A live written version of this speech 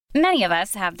Many of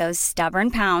us have those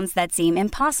stubborn pounds that seem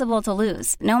impossible to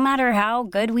lose, no matter how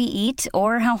good we eat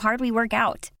or how hard we work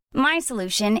out. My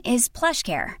solution is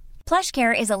PlushCare.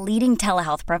 PlushCare is a leading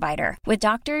telehealth provider with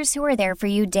doctors who are there for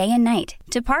you day and night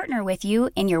to partner with you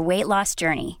in your weight loss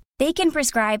journey. They can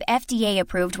prescribe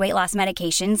FDA-approved weight loss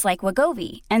medications like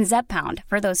Wegovy and Zepbound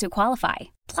for those who qualify.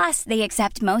 Plus, they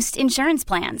accept most insurance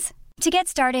plans. To get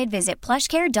started, visit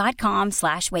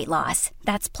plushcare.com/weightloss.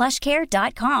 That's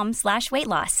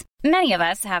plushcare.com/weightloss. Many of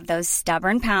us have those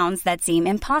stubborn pounds that seem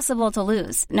impossible to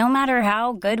lose, no matter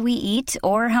how good we eat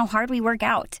or how hard we work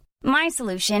out. My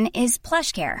solution is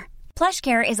PlushCare.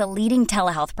 PlushCare is a leading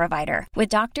telehealth provider with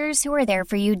doctors who are there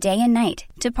for you day and night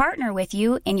to partner with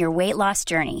you in your weight loss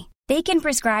journey. They can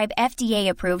prescribe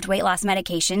FDA-approved weight loss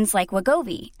medications like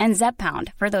Wegovy and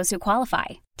Zepbound for those who qualify.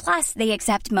 Plus, they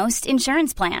accept most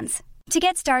insurance plans. To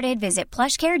get started, visit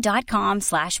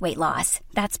plushcare.com/weightloss.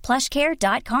 That's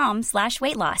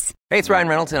plushcare.com/weightloss. Hey, it's Ryan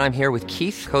Reynolds, and I'm here with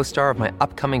Keith, co-star of my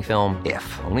upcoming film,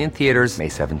 If, only in theaters May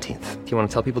 17th. Do you want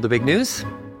to tell people the big news?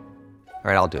 All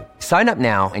right, I'll do it. Sign up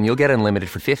now and you'll get unlimited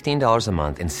for $15 a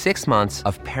month and 6 months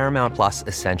of Paramount Plus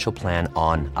Essential Plan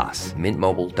on us.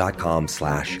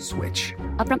 MintMobile.com/switch.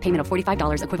 Upfront payment of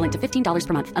 $45 equivalent to $15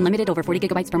 per month. Unlimited over 40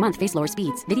 gigabytes per month. Face lower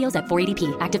speeds. Videos at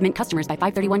 480p. Active Mint customers by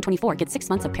 531.24 get 6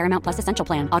 months of Paramount Plus Essential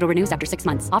Plan. Auto renews after 6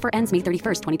 months. Offer ends May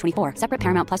 31st, 2024. Separate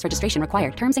Paramount Plus registration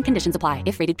required. Terms and conditions apply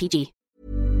if rated PG.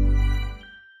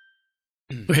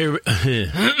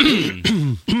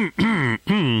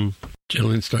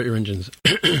 Gentlemen, start your engines.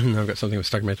 I've got something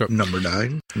stuck in my throat. Number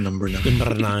 9. Number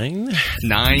 9.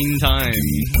 9 times.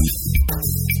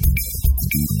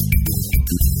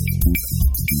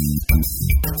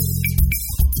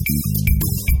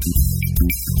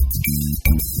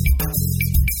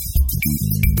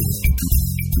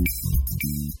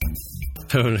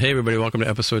 So, hey everybody, welcome to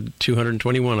episode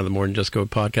 221 of the More Than Just Code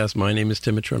podcast. My name is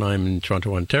Tim Mitchell and I'm in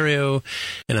Toronto, Ontario,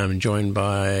 and I'm joined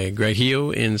by Greg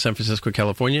Hio in San Francisco,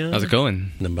 California. How's it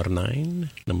going? Number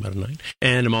 9.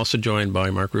 And I'm also joined by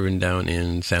Mark Rubin down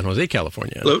in San Jose,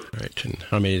 California. Hello. Right, and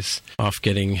Jame's off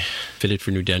getting fitted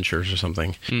for new dentures or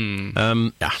something.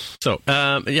 I just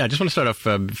want to start off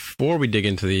before we dig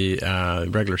into the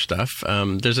regular stuff.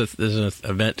 There's an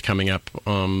event coming up.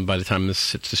 By the time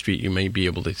this hits the street, you may be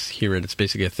able to hear it. It's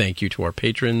basically a thank you to our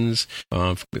patrons.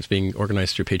 It's being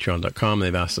organized through patreon.com.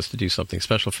 They've asked us to do something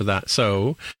special for that.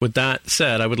 So with that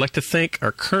said, I would like to thank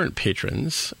our current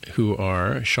patrons, who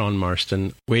are Sean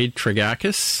Marston, Wade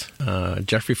Tregakis,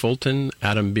 Jeffrey Fulton,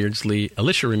 Adam Beardsley,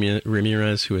 Alicia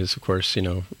Ramirez, who is, of course,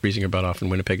 freezing her butt off in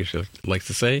Winnipeg, as she likes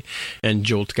to say, and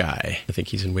Jolt Guy. I think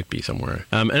he's in Whitby somewhere.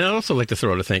 And I'd also like to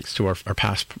throw out a thanks to our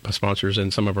past sponsors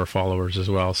and some of our followers as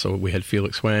well. So we had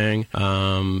Felix Wang,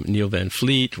 Neil Van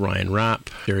Fleet, Ryan Rapp,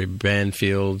 Jerry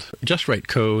Banfield, Just Right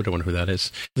Code, I wonder who that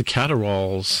is, the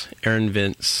Caterwalls, Aaron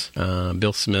Vince,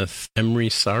 Bill Smith, Emery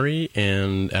Sari,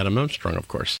 and Adam Armstrong, of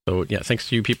course. So yeah, thanks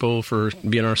to you people for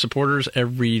being our supporters.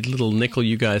 Every little nickel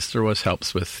you guys throw us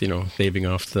helps with, saving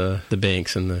off the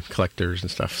banks and the collectors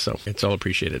and stuff. So it's all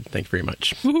appreciated. Thank you very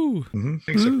much. Woohoo! Mm-hmm.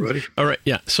 Thanks, everybody. All right,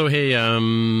 yeah. So hey,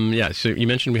 so you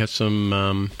mentioned we have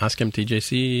some Ask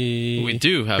MTJC. We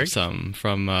do have Greg? some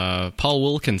from Paul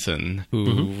Wilkinson,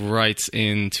 who writes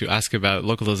in to ask about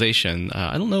localization.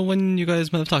 I don't know when you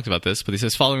guys might have talked about this, but he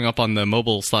says, following up on the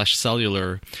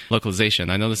mobile/cellular localization,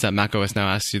 I noticed that macOS now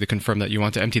asks you to confirm that you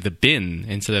want to empty the bin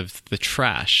instead of the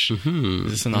trash. Mm-hmm.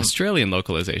 Is this an Australian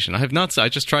localization? I have not. I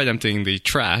just tried emptying the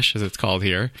trash, as it's called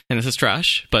here, and it says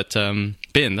trash, but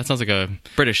bin, that sounds like a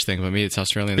British thing, but maybe it's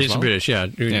Australian as well. It's British, yeah.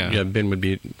 Bin would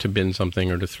be to bin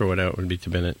something, or to throw it out would be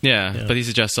to bin it. Yeah, but he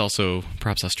suggests also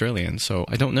perhaps Australian, so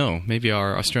I don't know. Maybe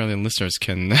our Australian listeners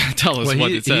can tell us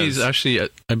what it says. He's actually,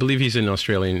 I believe he's in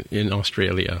Australia.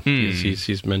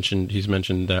 He's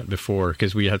mentioned that before,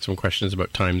 because we had some questions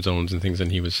about time zones and things,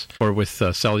 and he was, or with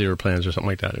cellular plans or something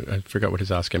like that. I forgot what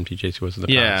his Ask MTJC was in the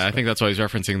past. Yeah, I think that's why he's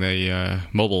referencing the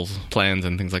mobile plans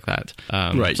and things like that.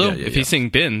 Right. So if he's saying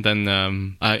bin,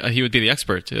 then he would be the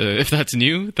expert. If that's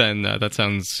new, then that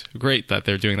sounds great that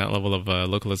they're doing that level of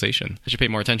localization. I should pay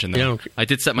more attention, though. I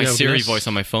did set my Siri voice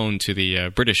on my phone to the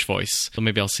British voice, so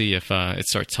maybe I'll see if it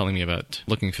starts telling me about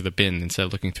looking through the bin instead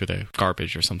of looking through the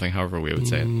garbage or something, however we would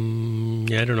say it.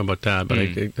 Yeah, I don't know about that, but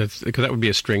because that would be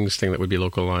a strings thing that would be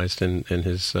localized in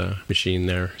his machine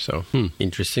there. So,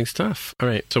 interesting stuff. All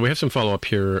right, so we have some follow-up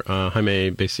here.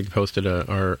 Jaime basically posted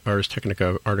our Ars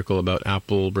Technica article about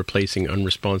Apple replacing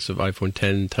unresponsive iPhone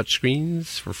 10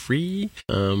 touchscreens for free.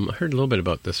 I heard a little bit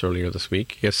about this earlier this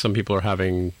week. I guess some people are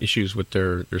having issues with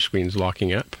their screens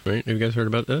locking up, right? Have you guys heard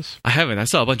about this? I haven't. I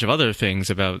saw a bunch of other things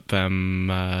about them.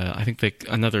 I think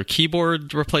another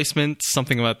keyboard replacement,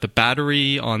 something about the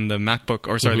battery on the MacBook,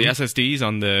 or sorry, the SSDs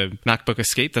on the MacBook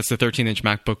Escape. That's the 13-inch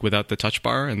MacBook without the touch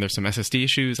bar, and there's some SSD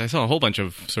issues. I saw a whole bunch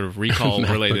of sort of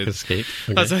recall-related... Escape.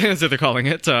 Okay. That's what they're calling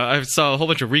it. I saw a whole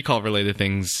bunch of recall-related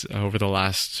things over the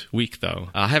last week, though.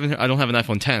 I don't have an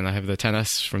iPhone 10. I have the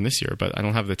 10s from this year, but I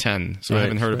don't have the 10, so I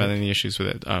haven't heard about any issues with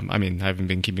it. I haven't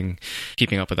been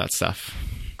keeping up with that stuff.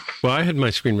 Well, I had my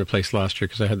screen replaced last year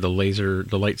because I had the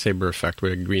lightsaber effect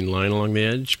with a green line along the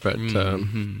edge. But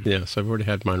yeah, so I've already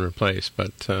had mine replaced.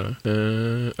 But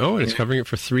and it's covering it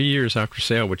for 3 years after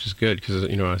sale, which is good because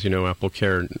as you know, Apple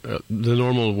Care, the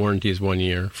normal warranty is 1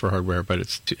 year for hardware, but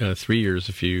it's 3 years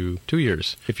 2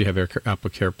 years if you have Apple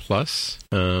Care Plus.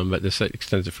 But this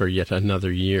extends it for yet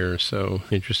another year. So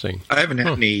interesting. I haven't had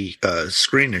any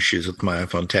screen issues with my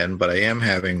iPhone 10, but I am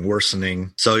having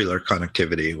worsening cellular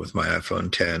connectivity with my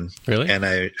iPhone 10. Really? And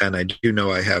I do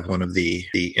know I have one of the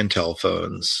Intel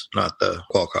phones, not the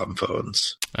Qualcomm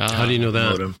phones. How do you know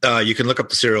that? Modem. You can look up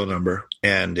the serial number,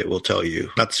 and it will tell you,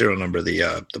 not the serial number,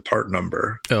 the part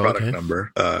number, product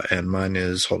number. And mine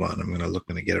is, hold on, I'm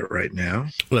going to get it right now.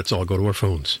 Let's all go to our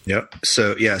phones. Yep.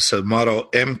 So model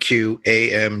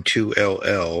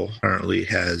MQAM2LL currently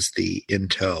has the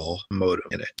Intel modem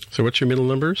in it. So what's your middle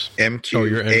numbers?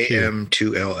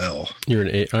 MQAM2LL. You're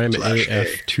an I'm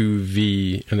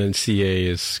AF2V, and then CA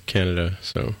is Canada.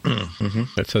 So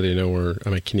that's how they know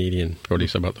I'm a Canadian, or at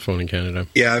least about the phone in Canada.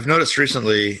 Yeah, I've noticed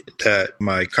recently that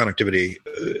my connectivity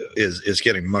is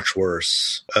getting much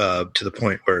worse to the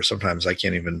point where sometimes I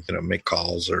can't even make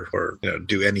calls or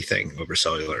do anything over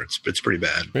cellular. It's pretty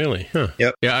bad. Really? Huh.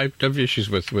 Yep. Yeah, I have issues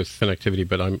with connectivity,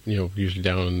 but I'm usually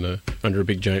down under a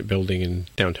big giant building in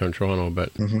downtown Toronto.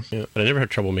 But but I never had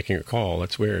trouble making a call.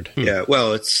 That's weird. Yeah.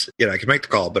 Well, it's I can make the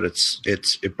call, but it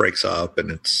breaks up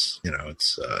and it's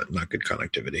not good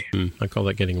connectivity. I call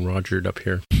that getting Rogered up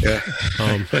here. Yeah.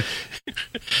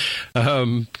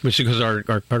 Which is because our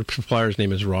supplier's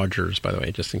name is Rogers, by the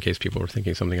way, just in case people were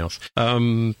thinking something else.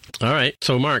 All right.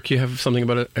 So, Mark, you have something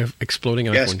about an exploding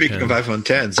iPhone 10. Yeah, speaking of iPhone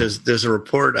 10s, there's a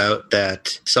report out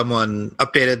that someone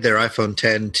updated their iPhone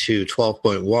 10 to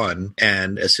 12.1,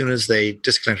 and as soon as they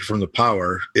disconnected from the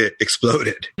power, it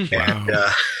exploded. Wow.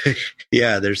 And,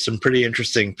 yeah, there's some pretty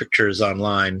interesting pictures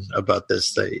online about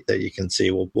this that you can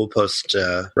see. We'll post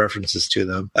references to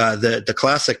them. The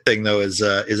classic thing, though, is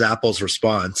Apple's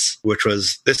response, which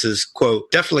was, "This is,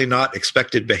 quote, definitely not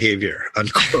expected behavior,"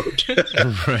 unquote.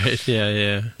 Right.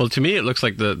 Yeah. Well, to me, it looks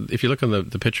like if you look on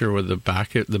the picture where the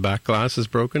back glass is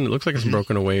broken, it looks like it's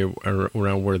broken away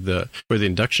around where the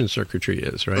induction circuitry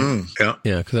is, right? Yeah.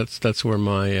 Yeah, because that's where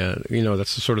my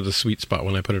that's sort of the sweet spot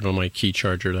when I put it on my key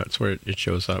charger. That's where it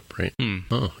shows up, right?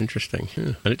 Oh, interesting.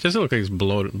 Yeah. And it doesn't look like it's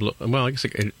blown. Well, I guess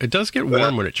it does get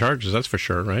warm when it charges. That's for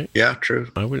sure, right? Yeah,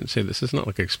 true. I wouldn't say this is not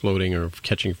like exploding or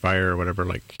catching fire or whatever.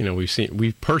 Like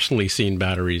we've personally seen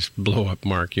batteries blow up.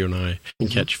 Mark, you and I, and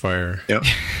catch fire. Yep.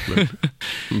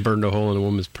 Burned a hole in a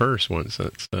woman's purse once.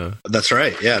 That's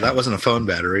right. Yeah, that wasn't a phone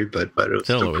battery, but it was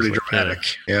still pretty dramatic.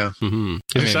 Yeah. Mm-hmm.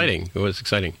 It was exciting. It was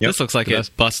exciting. Yep. This looks like it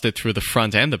busted through the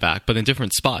front and the back, but in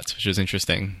different spots, which is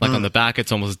interesting. Like on the back,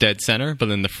 it's almost dead center, but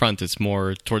in the front, it's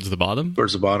more towards the bottom.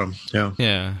 Towards the bottom. Yeah.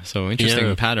 Yeah. So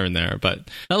interesting pattern there, but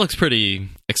that looks pretty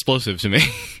explosive to me.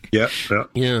 Yeah. I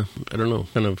don't know.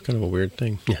 Kind of a weird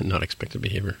thing. Yeah, not expected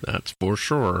behavior. That's for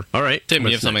sure. All right. Tim,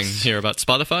 you have something here about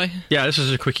Spotify? Yeah, this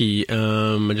is a quickie.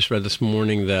 I just read this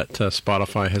morning that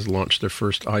Spotify has launched their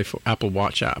first Apple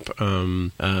Watch app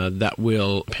that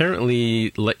will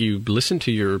apparently let you listen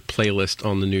to your playlist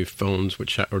on the new phones,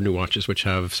 or new watches, which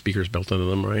have speakers built into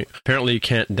them, right? Apparently, you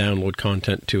can't download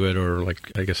content to it, or I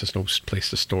guess there's no place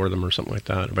to store them or something like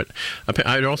that. But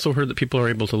I'd also heard that people are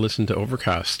able to listen to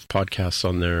Overcast podcasts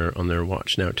on their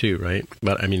watch now too, right?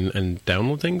 But I mean, and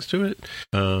download things to it.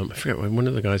 I forget, one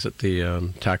of the guys at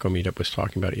the Taco meetup was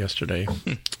talking about it yesterday.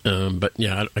 But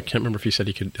yeah, I can't remember if he said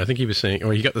he could. I think he was saying,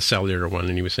 he got the cellular one,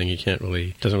 and he was saying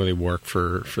doesn't really work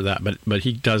for that. But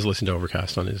he does listen to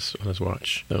Overcast on his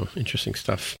watch. So interesting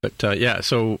stuff. But yeah,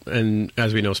 so, and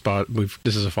as we know,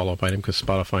 this is a follow-up item because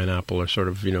Spotify and Apple are sort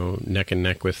of neck and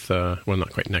neck with well,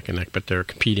 not quite neck and neck, but they're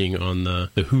competing on the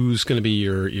who's going to be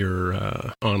your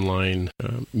online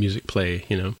music play,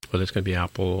 whether it's going to be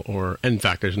Apple or, in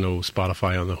fact, there's no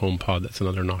Spotify on the HomePod. That's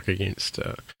another knock against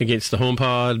the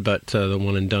HomePod, but the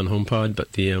one and done HomePod.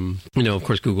 But the, of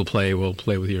course, Google Play will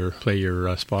play your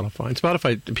Spotify. And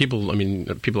Spotify,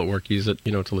 people at work use it,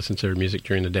 to listen to their music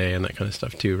during the day and that kind of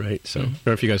stuff too, right? So, I don't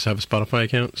know if you guys have Spotify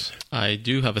accounts. I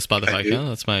do have a Spotify account.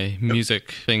 That's my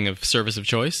music thing of service of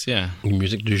choice. Yeah,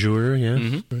 music du jour.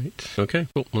 Yeah, right. Okay,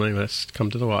 cool. Well, anyway, let's come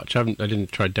to the watch. I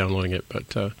didn't try downloading it,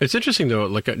 but it's interesting though.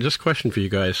 Like, just a question for you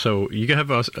guys. So you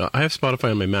have I have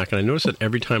Spotify on my Mac, and I notice that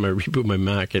every time I reboot my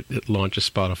Mac, it launches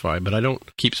Spotify, but I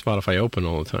don't keep Spotify open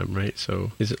all the time, right?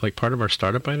 So is it like part of our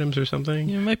startup items or something?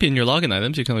 Yeah, it might be in your login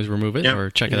items. You can always remove it or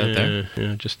check it out there.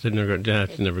 Yeah, just never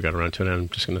got around to it. I'm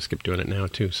just going to skip doing it now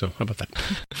too. So how about that?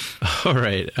 All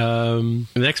right. The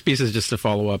next piece is just a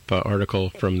follow-up article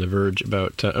from The Verge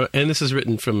about, and this is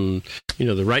written from,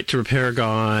 the right to repair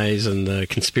guys and the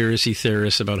conspiracy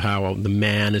theorists about how the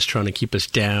man is trying to keep us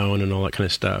down and all that kind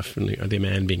of stuff. And the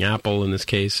man being Apple in this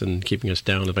case and keeping us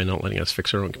down by not letting us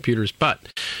fix our own computers. But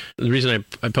the reason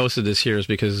I posted this here is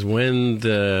because when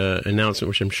the announcement,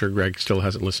 which I'm sure Greg still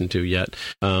hasn't listened to yet,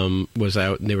 was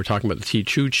out, and they were talking about the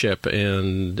T2 chip,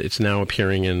 and it's now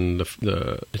appearing in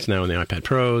it's now in the iPad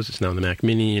Pros, it's now in the Mac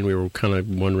Mini, and we were kind of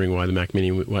wondering why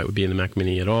it would be in the Mac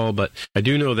Mini at all. But I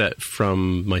do know that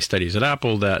from my studies at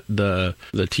Apple that the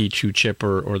T2 chip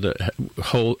or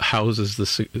the houses the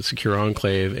secure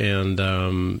enclave,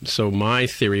 and so my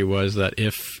theory was that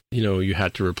if you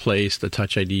had to replace the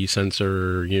Touch ID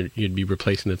sensor, you'd be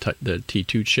replacing the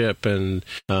T2 chip, and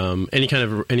any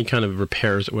kind of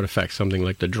repairs that would affect something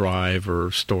like the drive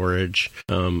or storage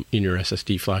in your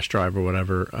SSD flash drive or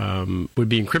whatever would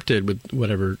be encrypted with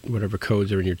whatever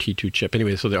codes are in your T2 chip.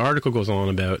 Anyway, so the article goes on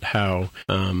about how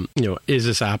is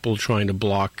this Apple trying to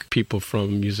block people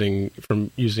from using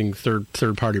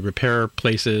third party repair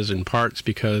places and parts,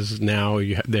 because now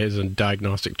there's a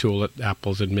diagnostic tool that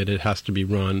Apple's admitted has to be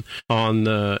run on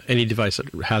any device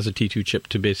that has a T2 chip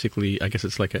to basically, I guess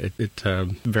it's like it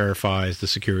verifies the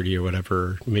security or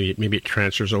whatever. Maybe it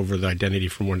transfers over the identity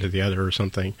from one to the other or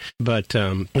something. But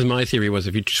my theory was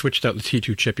if you switched out the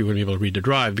T2 chip, you wouldn't be able to read the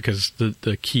drive, because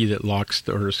the key that locks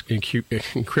or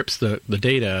encrypts the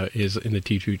data is in the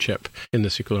T2 chip in the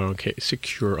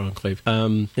secure enclave.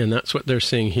 And that's what they're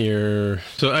saying here.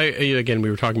 So again, we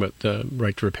were talking about the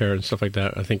right to repair and stuff like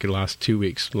that, I think in the last 2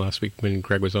 weeks, last week when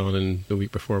Greg was on and the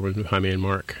week before with Jaime and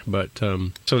Mark. But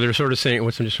so they're sort of saying, I'm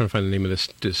just trying to find the name of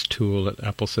this tool that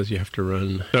Apple says you have to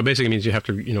run. So it basically means you have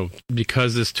to,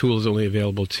 because this tool is only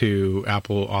available to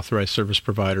Apple authorized service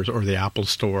providers or the Apple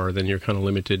Store, then you're kind of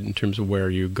limited in terms of where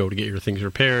you go to get your things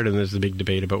repaired. And there's the big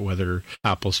debate about whether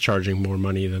Apple's charging more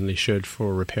money than they should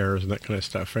for repairs and that kind of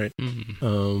stuff, right?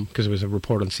 Because there was a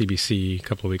report on CBC a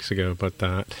couple of weeks ago about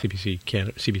that,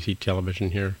 CBC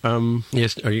television here.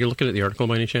 Yes, are you looking at the article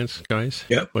by any chance, guys?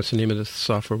 Yeah. What's the name of the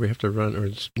software we have to run, or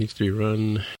it needs to be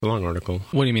run? A long article.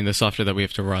 What do you mean the software that we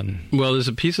have to run? Well, there's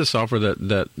a piece of software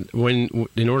that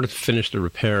in order to finish the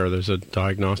repair, there's a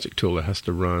diagnostic tool that has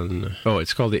to run. Oh,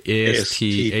 it's called the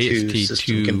AST2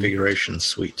 System Configuration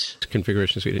Suite.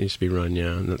 Configuration Suite. It needs to be run,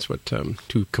 yeah, and that's what to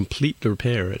complete the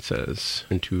repair, it says,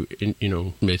 and to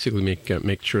basically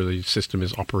make sure the system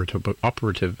is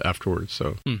operative afterwards.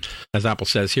 So, as Apple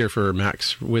says here, for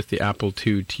Macs with the Apple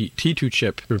T2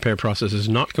 chip, the repair process is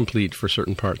not complete for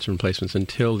certain parts and replacements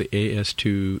until the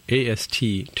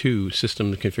AST2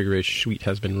 system configuration suite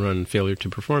has been run. Failure to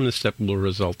perform this step will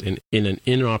result in an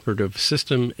inoperative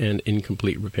system and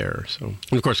incomplete repair. So,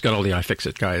 and of course, got all the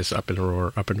iFixit guys up in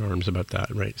arms about that,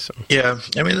 right? So, yeah,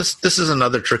 I mean, this is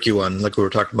another tricky one. Like we were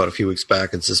talking about a few weeks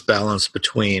back, it's this balance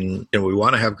between we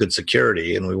want to have good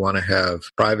security and we want to have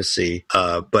privacy,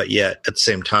 but yet at the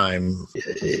same time,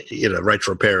 right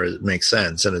to repair makes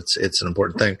sense and it's an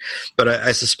important thing. But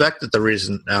I suspect that the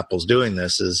reason Apple's doing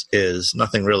this is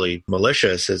nothing really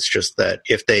malicious. It's just that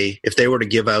if they were to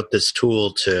give out this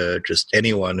tool to just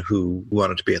anyone who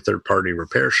wanted to be a third-party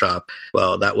repair shop,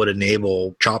 well, that would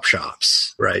enable chop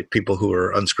shops, right? People who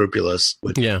are unscrupulous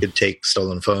could take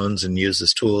stolen phones and use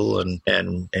this tool and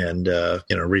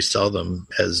resell them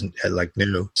as like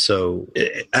new. So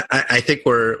I think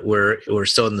we're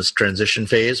still in this transition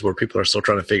phase where people are still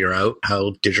trying to figure out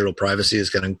how digital privacy is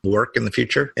going to work in the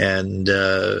future. And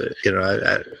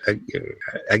I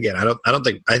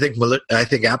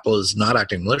think Apple is not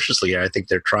acting maliciously. I think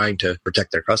they're trying to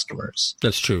protect their customers.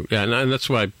 That's true. Yeah, and that's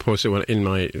why I posted in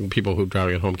my people who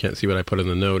driving at home can't see what I put in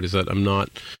the note is that I'm not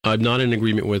in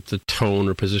agreement with the tone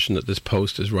or position that this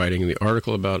post is writing the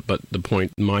article about. But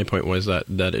my point was that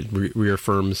it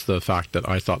reaffirms the fact that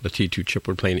I thought the T2 chip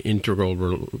would play an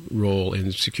integral role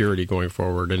in security going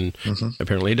forward, and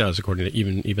Apparently, it does, according to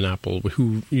even Apple,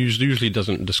 who usually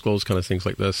doesn't disclose kind of things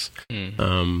like this.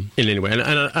 In any way, and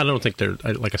I don't think they're,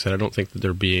 like I said, I don't think that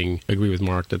they're being. I agree with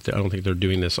Mark that I don't think they're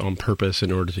doing this on purpose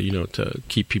in order to to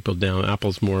keep people down.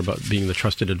 Apple's more about being the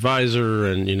trusted advisor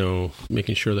and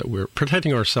making sure that we're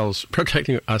protecting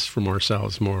us from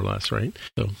ourselves, more or less, right?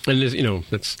 So, and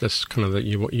that's kind of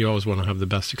you always want to have the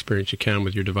best experience you can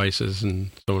with your devices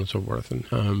and so on and so forth.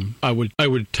 And I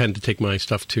would tend to take my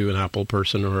stuff to an Apple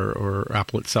person or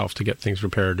Apple itself to get things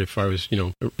repaired if I was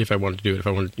if I wanted to do it. If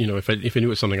I wanted if I knew it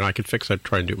was something I could fix, I'd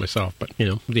try and do it myself. But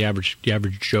the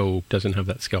average Joe doesn't have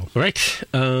that skill. All right.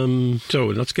 So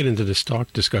let's get into the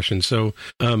stock discussion. So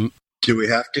do we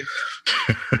have to?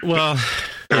 Well,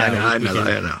 I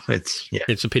know.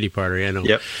 It's a pity party. I know.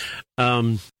 Yep.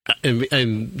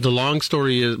 And the long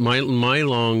story is my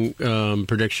long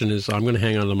prediction is I'm going to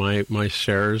hang on to my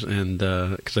shares and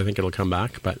because I think it'll come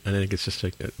back, but I think it's just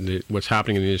what's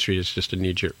happening in the industry is just a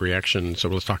knee-jerk reaction. So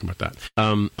let's talk about that.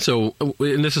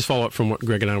 And this is follow up from what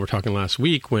Greg and I were talking last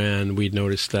week when we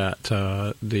noticed that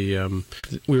we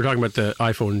were talking about the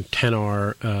iPhone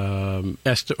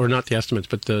XR or not the estimates,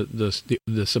 but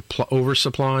the supply,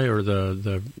 oversupply or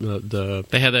the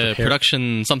they had a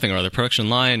production something or other production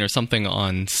line or something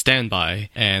on standby,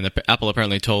 and Apple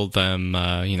apparently told them,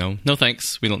 no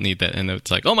thanks, we don't need that. And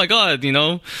it's like, oh my god,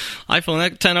 iPhone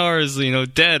XR is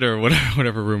dead or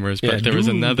whatever rumors. But there was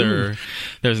another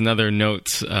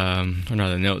note, or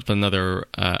not a note, but another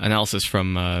analysis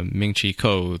from Ming-Chi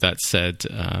Kuo that said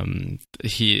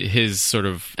his sort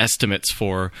of estimates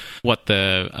for what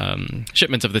the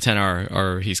shipments of the XR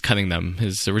are. He's cutting them.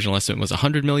 His original estimate was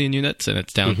 100 million units, and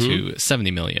it's down to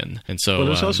 70 million. And so, well,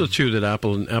 there's also too that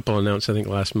Apple announced, I think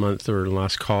last month or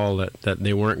last call, that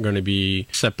they weren't going to be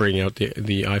separating out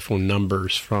the iPhone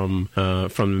numbers from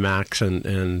Macs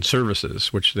and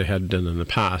services, which they had done in the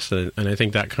past. And I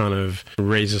think that kind of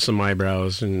raises some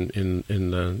eyebrows in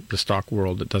the stock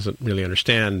world that doesn't really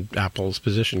understand Apple's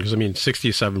position. Because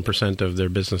 67% of their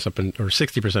business or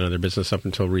 60% of their business up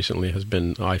until recently has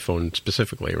been iPhone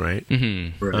specifically, right?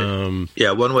 Mm-hmm.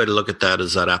 Right. One way to look at that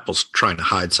is that Apple's trying to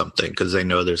hide something because they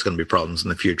know there's going to be problems in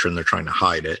the future and they're trying to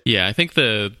hide it. Yeah, I think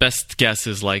the best guess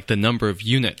is like the number of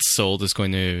units sold is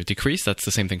going to decrease. That's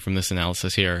the same thing from this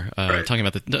analysis here. Right. Talking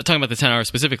about the XR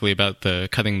specifically about the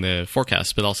cutting the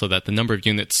forecast, but also that the number of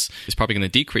units is probably going to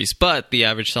decrease, but the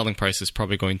average selling price is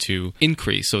probably going to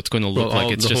increase. So it's going to look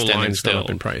like it's just standing still. Up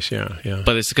in price, yeah.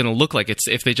 But it's going to look like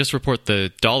if they just report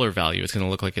the dollar value, it's going to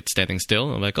look like it's standing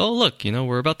still. And like, oh look,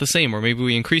 we're about the same, or maybe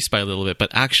we increased by a little bit, but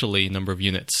actually number of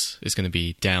units is going to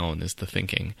be down is the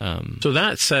thinking. So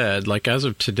that said, like as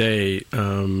of today,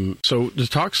 so the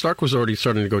stock was already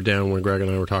starting to go down when Greg and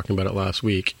I were talking about it last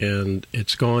week, and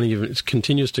it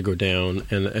continues to go down,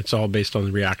 and it's all based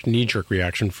on the knee-jerk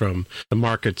reaction from the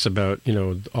markets about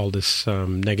all this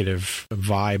negative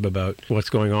vibe about what's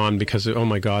going on because oh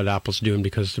my god, Apple's doomed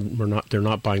because they're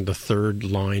not buying the third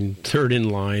in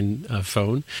line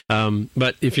phone.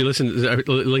 But if you listen, I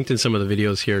linked in some of the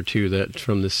videos here too that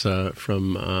from this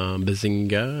from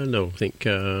Bazinga. No, I think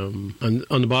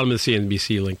on the bottom of the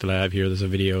CNBC link that I have here, there's a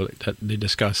video that they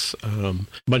discuss a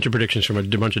bunch of predictions from a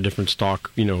bunch of different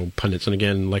stock pundits. And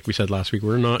again, like we said last week,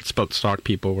 we're not stock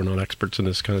people. We're not experts in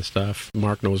this kind of stuff.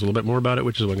 Mark knows a little bit more about it,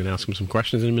 which is why I'm going to ask him some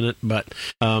questions in a minute. But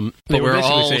we're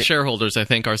all shareholders, I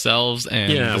think, ourselves,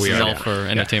 and this is all for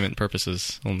entertainment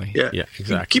purposes only. Yeah,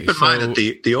 exactly. Keep in mind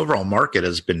that the overall market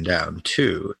has been down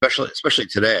too, especially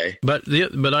today. But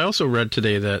I also read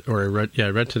today that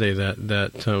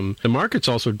the market's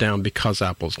also down because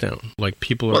Apple's down. Like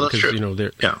people are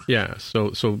because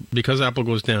So because Apple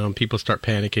goes down, people start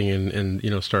panicking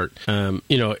and start I'm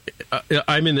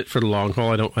in it for the long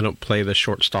haul. I don't play the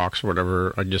short stocks or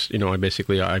whatever. I just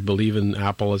I believe in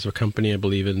Apple as a company. I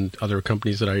believe in other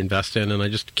companies that I invest in, and I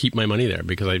just keep my money there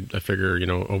because I figure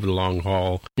over the long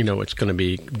haul it's going to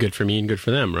be good for me and good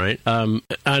for them, right? And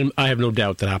I have no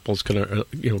doubt that Apple's going to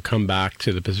come back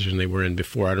to the position they were in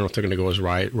before. I don't know if they're going to go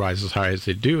rise as high as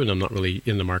they do, and I'm not really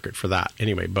in the market for that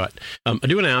anyway. But I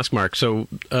do want to ask Mark. So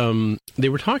they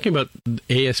were talking about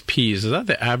ASPs. Is that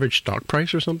the average stock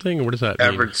price or something, or what does that mean?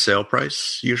 Average sale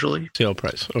price, usually. Sale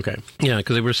price. Okay. Yeah,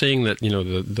 because they were saying that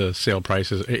the sale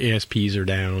prices ASPs are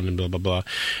down and blah blah blah.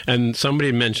 And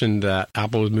somebody mentioned that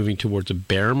Apple was moving towards a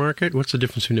bear market. What's the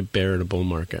difference between a bear and a bull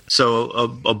market? So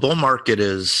a bull market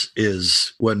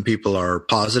is when people are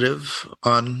positive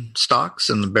on stocks,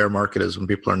 and the bear market is when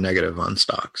people are negative on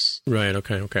stocks. Right.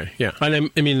 Okay. Yeah.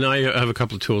 And I have a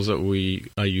couple of tools that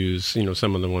I use reviews.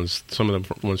 Some of the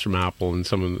ones from Apple, and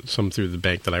some through the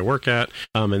bank that I work at,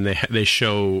 and they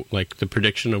show like the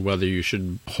prediction of whether you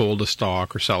should hold a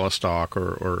stock or sell a stock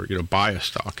or buy a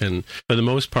stock. And for the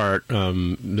most part,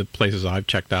 the places I've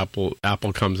checked, Apple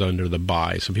comes under the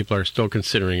buy, so people are still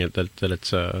considering it that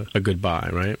it's a good buy,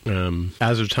 right?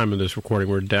 As of the time of this recording,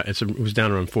 it was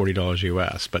down around $40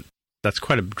 US, but that's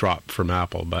quite a drop from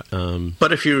Apple, but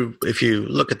if you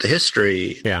look at the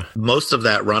history, most of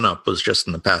that run up was just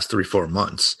in the past 3-4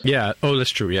 months. Yeah. Oh,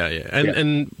 that's true. Yeah.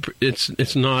 And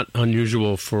it's not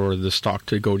unusual for the stock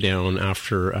to go down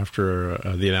after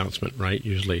the announcement, right?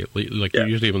 Usually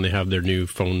when they have their new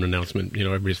phone announcement,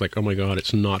 everybody's like, oh my god,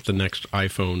 it's not the next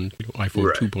iPhone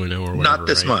 2.0 or whatever. Not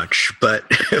this much, but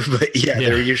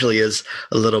there usually is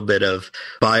a little bit of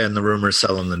buy on the rumor,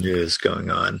 sell on the news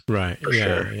going on. Right. For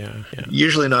sure. Yeah.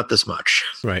 Usually not this much.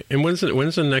 Right. And when's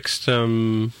the next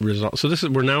result? So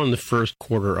we're now in the first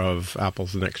quarter of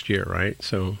Apple's next year, right?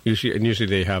 So usually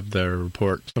they have their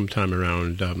report sometime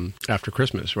around after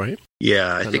Christmas, right?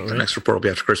 Yeah, I think the next report will be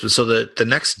after Christmas. So the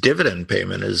next dividend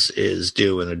payment is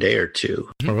due in a day or two.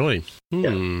 Oh, really?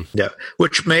 Yeah.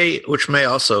 Which may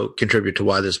also contribute to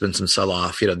why there's been some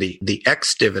sell-off. The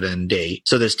ex-dividend date.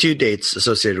 So there's two dates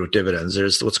associated with dividends.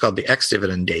 There's what's called the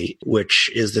ex-dividend date,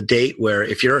 which is the date where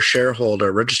if you're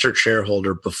a registered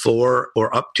shareholder before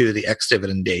or up to the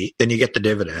ex-dividend date, then you get the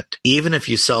dividend. Even if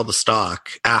you sell the stock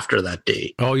after that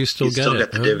date. Oh, you still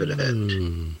get the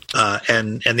dividend.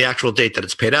 And the actual date that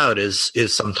it's paid out is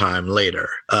sometime later.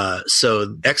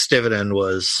 So ex-dividend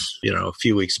was, a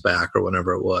few weeks back or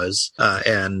whenever it was.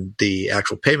 And the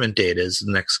actual payment date is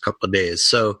the next couple of days.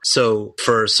 So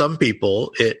for some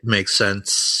people, it makes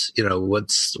sense,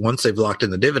 once they've locked in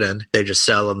the dividend, they just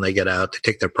sell and they get out, they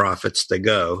take their profits, they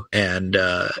go. And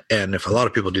if a lot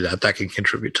of people do that, that can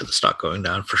contribute to the stock going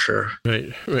down for sure.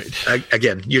 Right.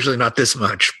 Again, usually not this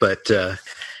much, but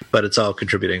it's all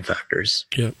contributing factors.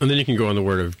 Yeah, and then you can go on the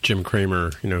word of Jim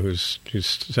Cramer, who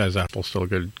says Apple's still a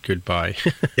good buy.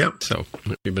 Yep. So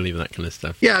we believe that kind of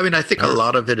stuff. Yeah, I mean, I think a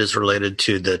lot of it is related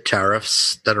to the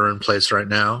tariffs that are in place right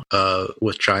now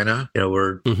with China.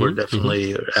 We're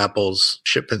definitely Apple's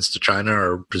shipments to China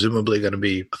are presumably going to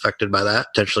be affected by that,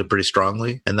 potentially pretty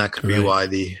strongly, and that could be why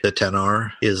the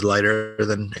 10R is lighter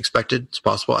than expected. It's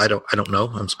possible. I don't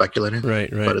know. I'm speculating. Right.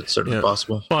 But it's certainly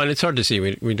possible. Well, and it's hard to see.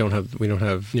 We don't have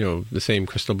the same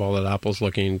crystal ball that Apple's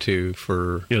looking to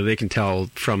for, they can tell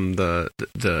from the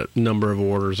number of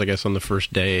orders, I guess, on the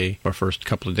first day or first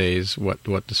couple of days, what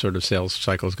the sort of sales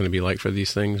cycle is going to be like for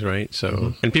these things, right?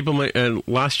 So, and people might, and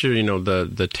last year,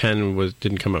 the 10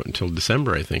 didn't come out until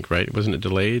December, I think, right? Wasn't it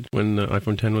delayed when the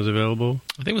iPhone 10 was available?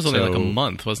 I think it was only like a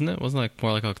month, wasn't it? Wasn't it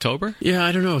more like October? Yeah,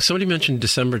 I don't know. Somebody mentioned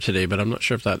December today, but I'm not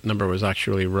sure if that number was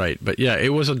actually right. But yeah, it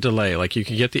was a delay. Like you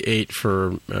could get the 8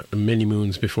 for many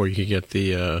moons before you could get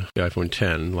the iPhone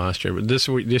 10 last year. But this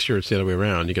year it's the other way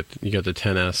around. You get the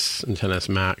 10s and 10s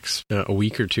Max a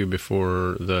week or two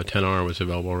before the 10R was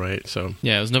available, right? So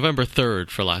yeah, it was November 3rd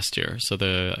for last year. So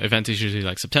the event is usually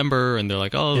like September, and they're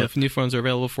like, the new phones are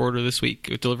available for order this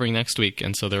week, delivering next week,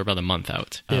 and so they're about a month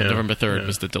out. November 3rd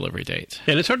was the delivery date.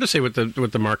 And it's hard to say what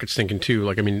the market's thinking too.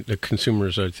 Like, I mean, the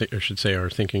consumers, are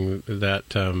thinking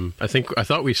that. I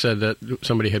thought we said that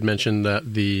somebody had mentioned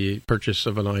that the purchase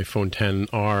of an iPhone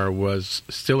 10R was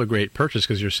still a great purchase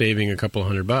because you're saving a couple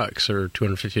 $100 or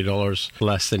 $250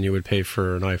 less than you would pay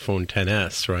for an iPhone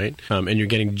 10s, right? And you're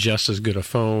getting just as good a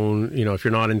phone. If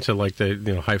you're not into like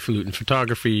the highfalutin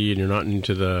photography, and you're not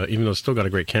into even though it's still got a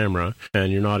great camera,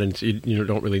 and you're not into, you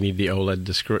don't really need the OLED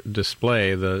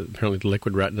display. Apparently the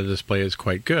Liquid Retina display is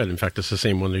quite good. In fact, it's the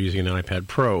same one they're using in an iPad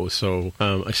Pro. So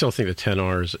I still think the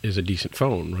 10R is a decent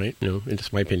phone, right?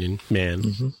 It's my opinion,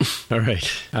 man. All right.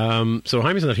 So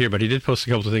Jaime's not here, but he did post a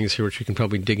couple of things here which we can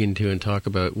probably dig into and talk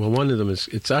about. Well, one of them is,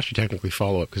 it's actually technically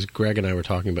follow-up because Greg and I were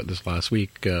talking about this last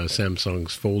week,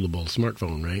 Samsung's foldable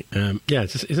smartphone, right?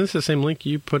 Isn't this the same link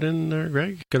you put in there,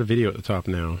 Greg? Got a video at the top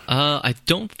now. I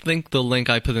don't think the link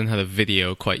I put in had a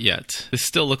video quite yet. This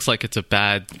still looks like it's a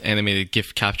bad animated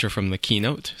GIF capture from the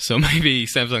keynote, so maybe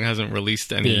Samsung hasn't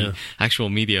released any actual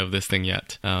media of this thing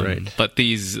yet. Right. But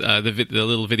these, the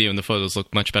little video and the photos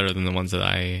look much better than the ones that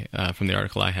I, from the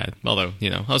article I had. Although,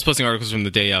 I was posting articles from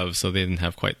the day of, so they didn't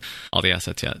have quite all the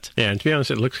assets yet. Yeah, and to be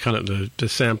honest, it looks kind of, the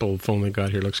sample phone they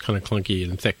got here looks kind of clunky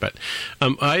and thick, but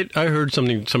I heard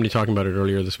somebody talking about it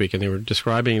earlier this week, and they were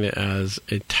describing it as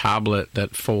a tablet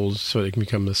that folds so it can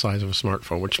become the size of a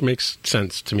smartphone, which makes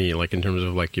sense to me, like in terms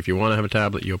of like if you want to have a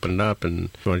tablet, you open it up, and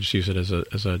if you want to just use it as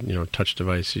a touch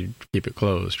device, you keep it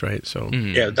closed, right? So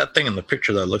yeah, that thing in the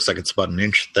picture though looks like it's about an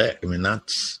inch thick. I mean,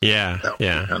 that's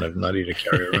kind of nutty to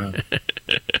carry around.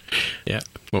 Yeah,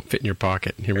 won't fit in your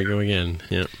pocket. Here we go again.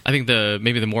 Yeah. I think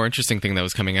maybe the more interesting thing that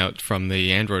was coming out from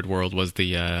the Android world was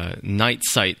the Night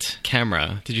Sight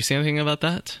camera. Did you see anything about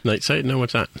that? Night Sight? No,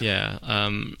 what's that? Yeah.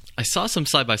 I saw some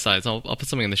side-by-sides. I'll put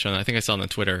something in the show. I think I saw it on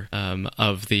Twitter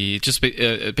of the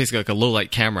basically like a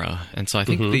low-light camera. And so I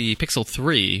think the Pixel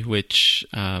 3, which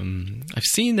I've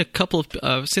seen a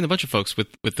bunch of folks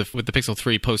with the Pixel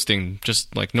 3 posting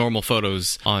just like normal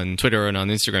photos on Twitter and on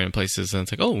Instagram and places. And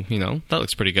it's like, oh, that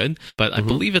looks pretty good. But I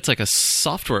believe it's like a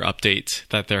software update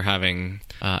that they're having.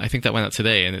 I think that went out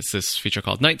today, and it's this feature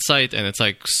called Night Sight, and it's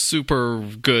like super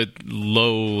good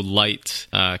low-light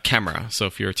camera. So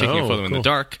if you're taking a photo in the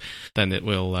dark, then it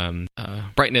will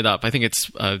brighten it up. I think it's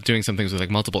doing some things with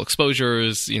like multiple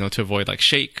exposures, to avoid like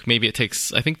shake. Maybe it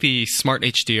takes, I think the Smart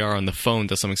HDR on the phone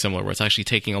does something similar where it's actually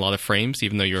taking a lot of frames,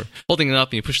 even though you're holding it up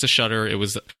and you push the shutter. It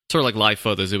was sort of like live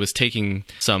photos. It was taking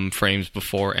some frames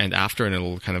before and after, and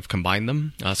it'll kind of combine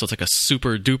them. So it's like a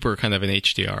super duper kind of an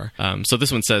HDR. So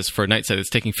this one says for Night Sight,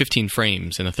 it's taking 15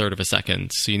 frames in a third of a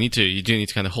second. So you do need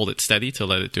to kind of hold it steady to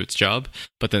let it do its job,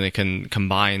 but then it can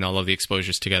combine all of the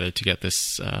exposures together to get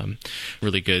this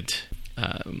really good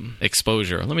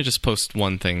exposure. Let me just post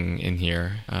one thing in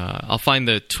here. I'll find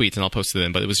the tweet and I'll post it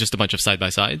in, but it was just a bunch of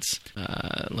side-by-sides.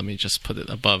 Let me just put it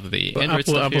above the Android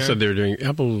stuff Apple here. said they were doing,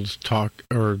 Apple's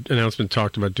announcement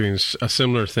talked about doing a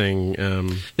similar thing.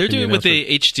 They're doing it with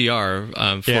the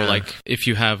HDR for like if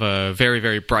you have a very,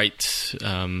 very bright, I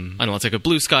don't know, it's like a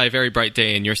blue sky, very bright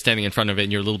day, and you're standing in front of it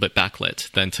and you're a little bit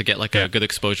backlit, then to get like a good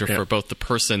exposure for both the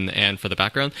person and for the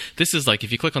background. This is like,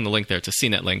 if you click on the link there, it's a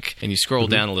CNET link, and you scroll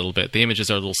down a little bit, the images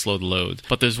are a little slow to load.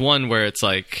 But there's one where it's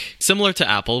like similar to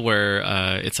Apple, where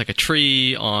it's like a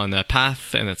tree on a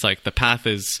path, and it's like the path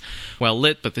is well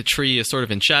lit, but the tree is sort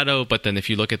of in shadow. But then if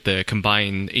you look at the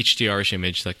combined HDR-ish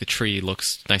image, like the tree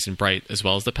looks nice and bright as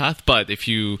well as the path. But if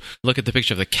you look at the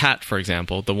picture of the cat, for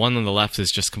example, the one on the left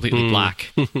is just completely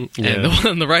black, and the one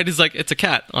on the right is like it's a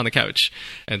cat on the couch.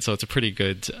 And so it's a pretty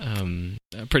good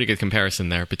comparison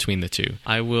there between the two.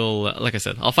 I will, like I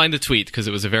said, I'll find the tweet because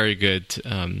it was a very good.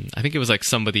 I think it was like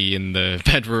somebody in the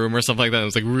bedroom or something like that. It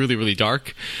was like really, really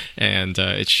dark, and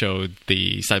it showed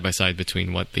the side by side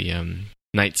between what the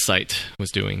Night Sight was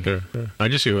doing. Sure. I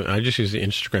just use the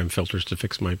Instagram filters to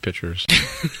fix my pictures.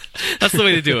 That's the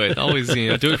way to do it. Always,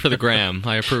 do it for the gram.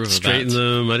 I approve of that. Straighten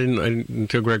them. I didn't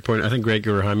until Greg pointed. I think Greg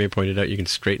or Jaime pointed out you can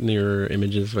straighten your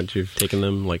images once you've taken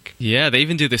them. Like they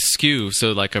even do the skew,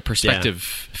 so like a perspective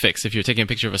fix. If you're taking a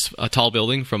picture of a tall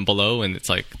building from below and it's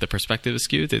like the perspective is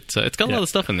skewed, it's got a lot of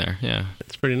stuff in there. Yeah,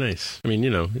 it's pretty nice. I mean,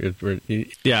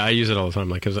 I use it all the time.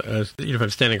 Like, because if I'm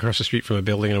standing across the street from a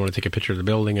building and I want to take a picture of the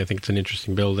building, I think it's an interesting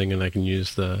building, and I can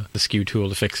use the skew tool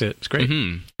to fix it. It's great.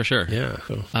 For sure. Yeah.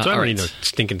 So I don't need a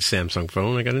stinking Samsung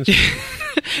phone. I got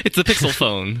Instagram. It's the Pixel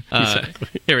phone.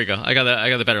 Exactly. Here we go. I got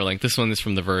the better link. This one is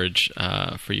from The Verge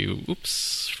for you.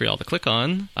 For y'all to click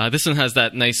on. This one has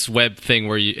that nice web thing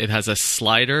where it has a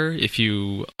slider. If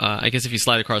you, I guess if you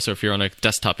slide across, or if you're on a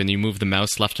desktop and you move the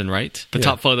mouse left and right, the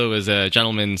top photo is a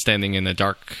gentleman standing in a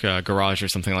dark garage or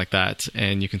something like that,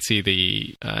 and you can see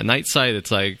the Night Sight. It's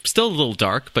like still a little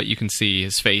dark, but you can see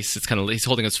his face. It's he's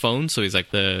holding his phone, so he's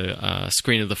like the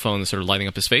screen of the phone is sort of lighting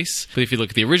up his face. But if you look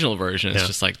at the original version, it's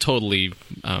just like totally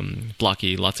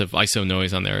blocky, lots of ISO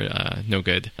noise on there, no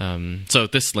good. So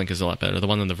this link is a lot better, the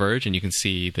one on The Verge, and you can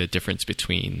see the difference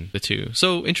between the two.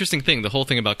 So interesting thing, the whole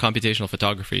thing about computational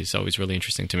photography is always really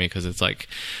interesting to me, because it's like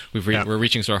we're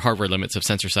reaching sort of hardware limits of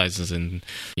sensor sizes and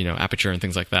aperture and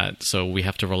things like that. So we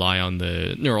have to rely on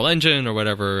the neural engine or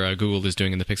whatever Google is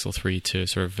doing in the Pixel 3 to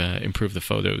sort of improve the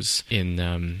photos in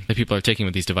that people are taking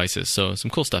with these devices. So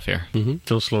some cool stuff here.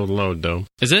 Still slow to load though.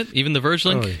 Is it? Even the Verge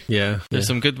link? Oh, yeah. There's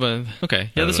some good one. Okay.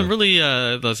 Yeah, there's some really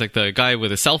there's like the guy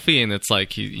with a selfie, and it's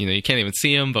like you can't even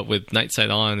see him, but with Night Sight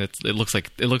on, it looks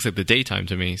like the daytime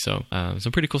to me. So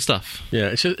some pretty cool stuff.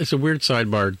 Yeah, it's a weird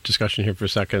sidebar discussion here for a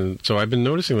second. So I've been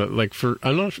noticing that, like,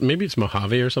 maybe it's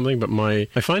Mojave or something, but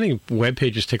I'm finding web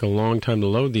pages take a long time to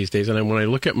load these days. And when I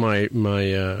look at my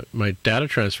data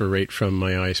transfer rate from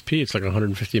my ISP, it's like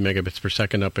 150 megabits per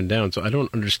second up and down. So I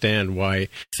don't understand why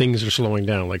things are slowing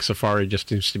down. Like Safari just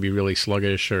seems to be really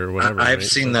sluggish or whatever. I've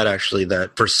seen that actually,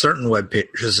 that for certain web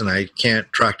pages, and I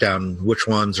can't track down which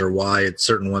ones or why it's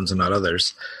certain ones and not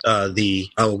others.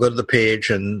 I will go to the page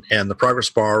and the progress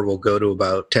bar will go to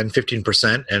about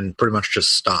 10-15% and pretty much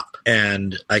just stop.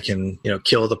 And I can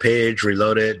kill the page,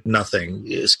 reload it. Nothing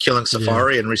is killing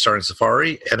Safari and restarting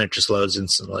Safari, and it just loads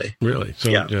instantly. Really?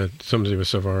 So something with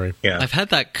Safari. Yeah, I've had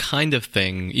that kind of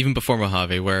thing even before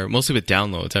Mojave, where mostly with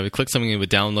downloads, I would click something and it would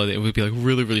download. It would be like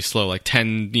really, really slow, like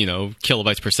 10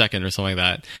 kilobytes per second or something like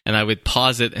that. And would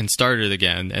pause it and start it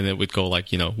again, and it would go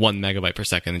like 1 megabyte per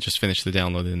second and just finish the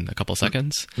download in a couple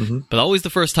seconds. But always the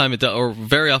first time or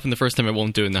very often the first time it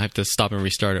won't do it, and I have to stop and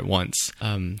restart it once.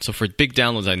 So for big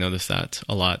downloads, I noticed that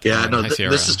a lot. Yeah, no,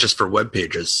 this is just for web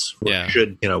pages. Which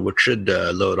should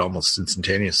load almost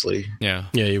instantaneously. Yeah,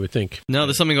 you would think. No,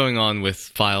 there's something going on with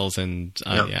files, and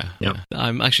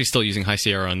I'm actually still using High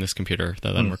Sierra on this computer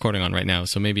that I'm recording on right now.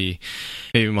 So maybe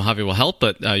Mojave will help,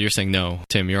 but you're saying no,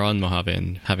 Tim. You're on Mojave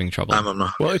and having trouble. I'm on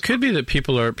Mojave. Well, it could be that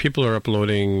people are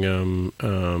uploading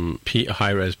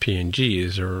high-res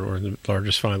PNGs or the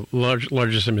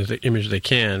largest image they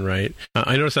can. Right.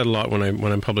 I notice that a lot when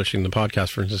I'm publishing the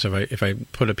podcast. For instance, if I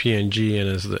put a PNG in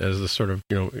as the sort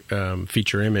of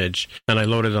feature image, and I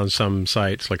load it on some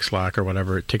sites like Slack or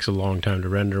whatever, it takes a long time to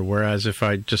render. Whereas if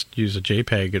I just use a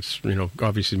JPEG, it's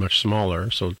obviously much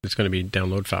smaller, so it's going to be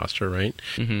download faster, right?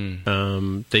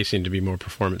 They seem to be more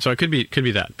performant. So it could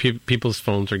be that people's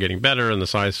phones are getting better, and the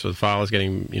size of the file is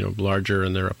getting larger,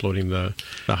 and they're uploading the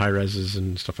high reses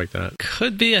and stuff like that.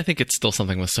 Could be. I think it's still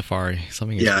something with Safari.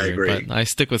 Something is weird, I agree. But I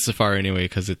stick with Safari anyway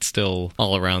because it's still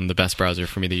all around the best browser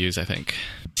for me to use, I think.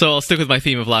 So I'll stick with my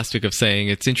theme of last week of saying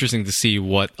it's interesting to see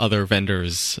what other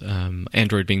vendors,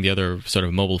 Android being the other sort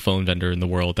of mobile phone vendor in the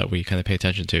world that we kind of pay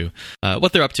attention to,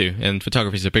 what they're up to. And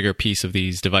photography is a bigger piece of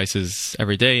these devices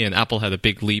every day, and Apple had a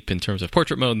big leap in terms of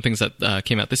portrait mode and things that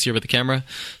came out this year with the camera.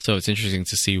 So it's interesting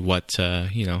to see what,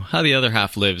 how the other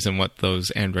half lives and what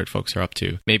those Android folks are up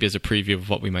to. Maybe as a preview of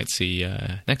what we might see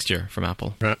next year from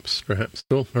Apple. Perhaps.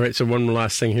 Cool. All right, so one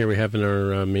last thing here we have in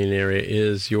our main area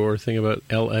is your thing about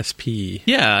LSP.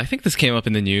 Yeah, I think this came up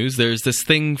in the news. There's this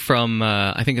thing from,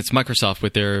 I think it's Microsoft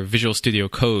with their Visual Studio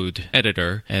Code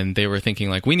editor, and they were thinking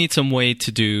like, we need some way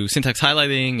to do syntax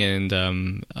highlighting, and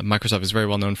Microsoft is very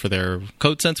well known for their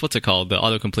CodeSense. What's it called? The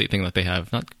autocomplete thing that they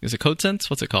have. Is it CodeSense?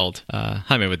 What's it called?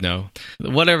 Jaime would know.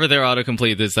 Whatever their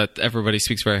autocomplete is, that everybody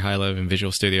speaks very highly of in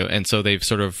Visual Studio, and so they've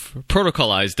sort of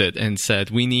protocolized it and said,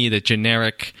 we need a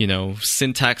generic,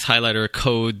 syntax highlighter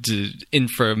code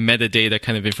for metadata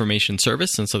kind of information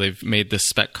service, and so they've made this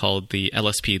spec called the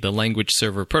LSP, the Language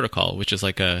Server Protocol, which is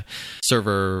like a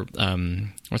server,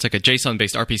 it's like a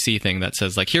JSON-based RPC thing that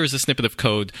says, like, here's a snippet of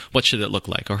code, what should it look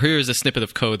like? Or here's a snippet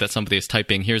of code that somebody is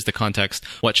typing, here's the context,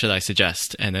 what should I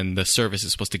suggest? And then the service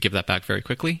is supposed to give that back very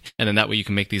quickly. And then that way you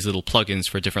can make these little plugins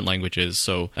for different languages.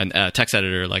 So a text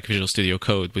editor like Visual Studio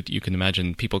Code, you can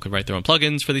imagine people could write their own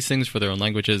plugins for these things for their own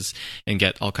languages and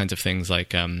get all kinds of things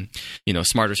like,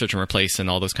 smarter search and replace and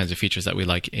all those kinds of features that we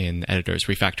like in editors,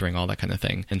 refactoring, all that kind of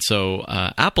thing. And so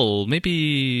Apple,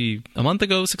 maybe a month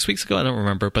ago, 6 weeks ago, I don't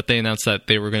remember, but they announced that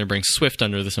they were going to bring Swift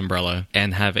under this umbrella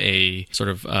and have a sort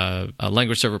of a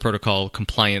language server protocol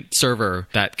compliant server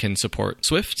that can support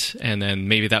Swift. And then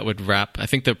maybe that would wrap, I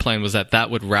think the plan was that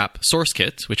would wrap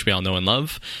SourceKit, which we all know and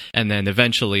love. And then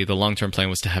eventually the long-term plan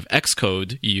was to have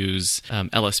Xcode use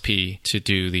LSP to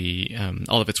do the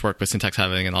all of its work with syntax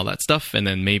highlighting and all that stuff. And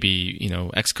then maybe,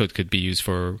 Xcode could be used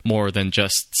for more than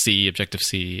just C,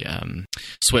 Objective-C,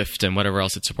 Swift, and whatever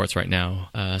else it supports right now.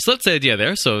 So that's the idea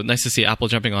there. So nice to see Apple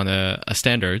jumping on a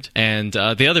standard. And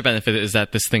the other benefit is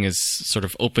that this thing is sort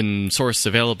of open source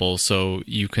available, so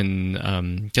you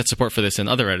can get support for this in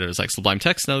other editors like Sublime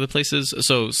Text and other places.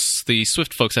 So the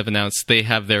Swift folks have announced they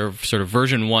have their sort of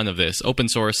version 1 of this open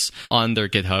source on their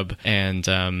GitHub, and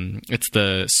it's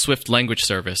the Swift language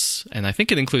service. And I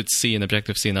think it includes C and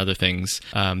Objective-C and other things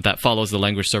that follows the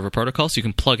language server protocol. So you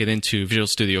can plug it into Visual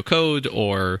Studio Code,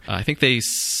 or I think they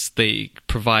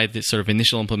provide the sort of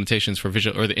initial implementations for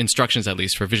Visual, or the instructions at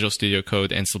least, for Visual Studio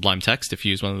Code and Sublime Text if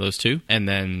you use one of those two. And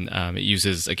then it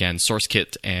uses, again,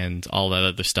 SourceKit and all that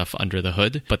other stuff under the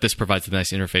hood. But this provides a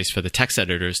nice interface for the text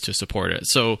editors to support it.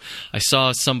 So I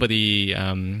saw somebody,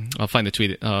 I'll find the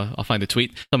tweet.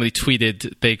 Somebody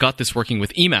tweeted they got this working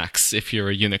with Emacs, if you're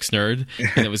a Unix nerd,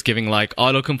 and it was giving like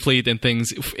autocomplete and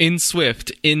things in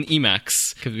Swift in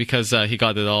Emacs because he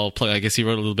got it all plugged. I guess he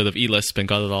wrote a little bit of eLisp and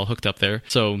got it all hooked up there.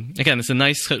 So again, it's a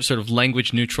nice sort of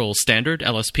language neutral standard,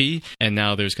 LSP, and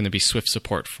now there's going to be Swift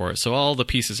support for it. So all the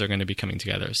pieces are going to be coming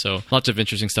together. So lots of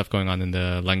interesting stuff going on in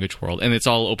the language world, and it's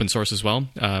all open source as well.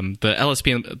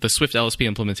 The Swift LSP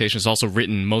implementation is also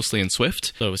written mostly in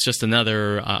Swift, so it's just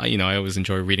another. I always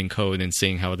enjoy reading code and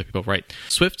seeing how other people write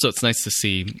Swift. So it's nice to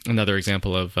see another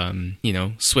example of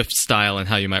Swift style and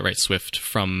how you might write Swift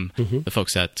from the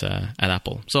folks at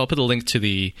Apple. So I'll put a link to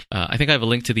the. I think I have a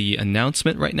link to the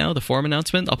announcement right now, the forum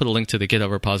announcement. I'll put a link to the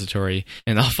GitHub repository,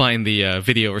 and I'll find the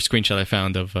video or screenshot I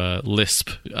found of Lisp.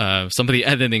 Somebody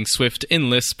editing Swift in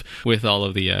Lisp with all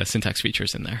of the syntax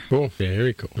features in there. Cool. Yeah,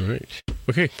 very cool. All right.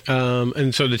 Okay.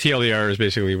 And so the TLDR is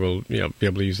basically we'll be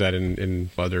able to use that in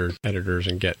other editors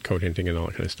and get code hinting and all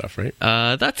that kind of stuff, right?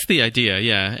 That's the idea,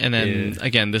 yeah. And then,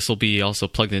 again, this will be also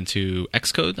plugged into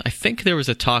Xcode. I think there was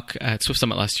a talk at Swift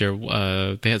Summit last year.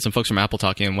 They had some folks from Apple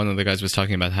talking, and one of the guys was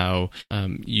talking about how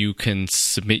you can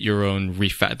submit your own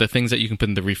the things that you can put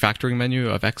in the refactoring menu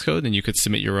of Xcode, and you could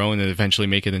submit your own and eventually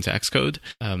make it into Xcode.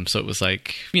 So it was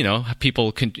like,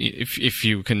 people can, if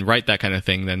you can write that kind of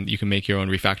thing, then you can make your own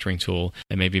refactoring tool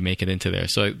and maybe make it into there.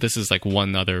 So this is like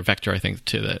one other vector, I think,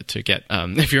 to get,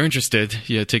 if you're interested,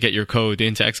 to get your code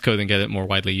into Xcode and get it more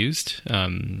widely used.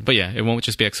 But yeah, it won't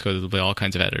just be Xcode. There'll be all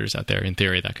kinds of editors out there, in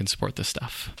theory, that can support this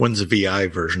stuff. When's the VI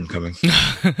version coming?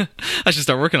 I should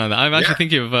start working on that. I'm actually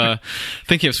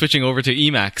thinking of switching over to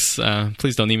Emacs.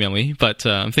 Please don't email me, but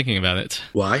I'm thinking about it.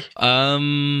 Why? I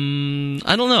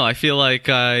don't know. I feel like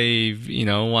I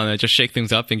want to just shake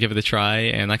things up and give it a try,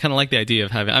 and I kind of like the idea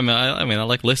of having. I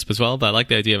like Lisp as well, but I like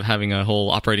the idea of having a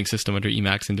whole operating system under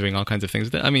Emacs and doing all kinds of things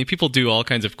with it. I mean, people do all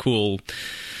kinds of cool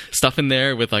stuff in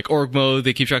there with like org mode.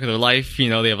 They keep track of their life. They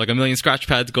have like a million scratch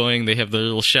pads going. They have their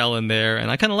little shell in there,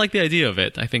 and I kind of like the idea of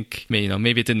it. I think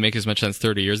maybe it didn't make as much sense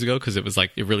 30 years ago because it was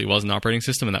like it really was an operating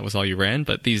system and that was all you ran.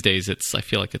 But these days, I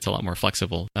feel like it's a lot more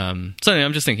flexible. So anyway,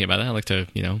 I'm just thinking about it. I like to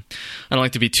I don't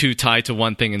like to be too tied to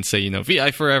one thing and say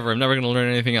VI forever. I'm never going to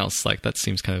learn anything else. Like that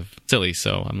seems kind of silly.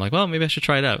 So I'm like, well, maybe I should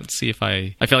try it out and see if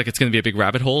I feel like it's going to be a big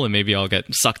rabbit hole and maybe I'll get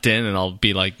sucked in and I'll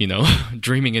be like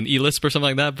dreaming in eLisp or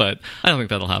something like that. But I don't think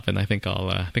that'll happen. I think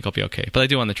I'll be okay. But I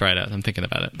do want to try it out. I'm thinking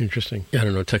about it. Interesting. I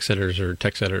don't know, text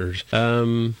editors. All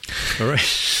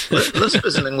right. Lisp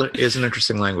is an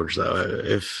interesting language, though.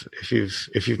 If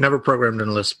you've never programmed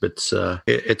in Lisp,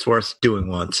 it's worth doing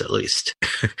once at least.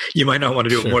 You might not want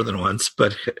to do it more than once,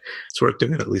 but it's worth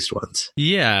doing it at least once.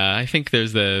 Yeah, I think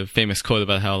there's the famous quote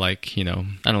about how I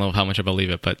don't know how much I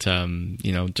believe it, but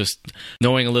just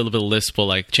knowing a little bit of Lisp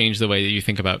will change the way that you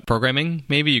think about programming.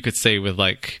 Maybe you could say with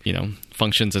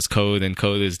functions as code and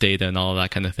code as data and all of that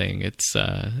kind of thing. It's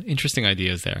interesting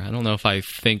ideas there. I don't know if I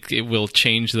think it will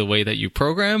change the way that you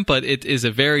program, but it's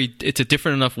a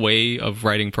different enough way of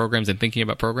writing programs and thinking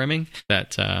about programming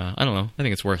that I don't know. I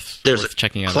think it's worth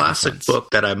checking out. There's a classic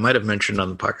book that I might have mentioned on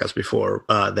the podcast before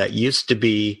that used to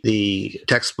be the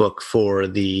textbook for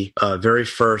the very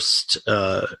first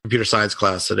computer science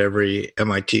class that every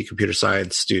MIT computer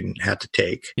science student had to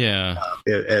take. Yeah.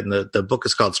 And the book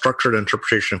is called Structured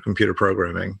Interpretation of Computer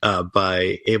Programming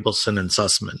by Abelson and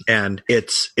Sussman. And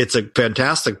it's a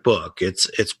fantastic book. It's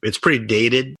pretty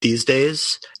dated these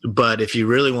days, but if you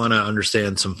really want to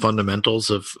understand some fundamentals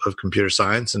of computer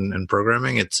science and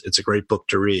programming, it's a great book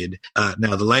to read.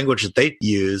 Now, the language that they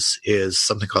use is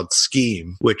something called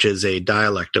Scheme, which is a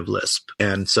dialect of Lisp.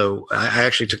 And so I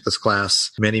actually took this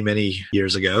class many, many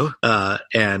years ago.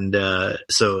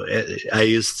 So I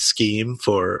used Scheme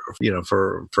for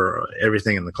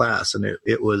everything in the class. And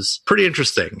it was pretty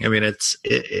interesting. I mean,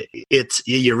 it's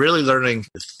you're really learning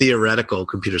theoretical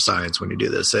computer science when you do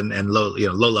this and low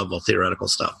level theoretical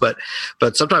stuff.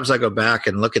 But sometimes I go back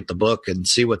and look at the book and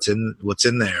see what's in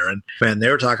there. And man, they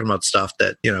were talking about stuff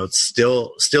that, it's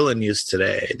still in use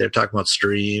today. They're talking about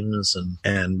streams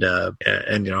and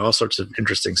all sorts of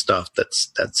interesting stuff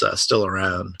that's still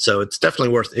around. So it's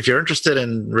definitely worth, if you're interested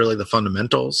in really the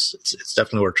fundamentals, it's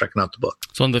definitely worth checking out the book.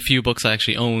 It's one of the few books I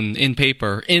actually own in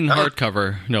paper, in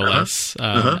hardcover, no less.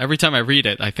 Every time I read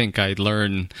it, I think I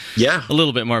learn a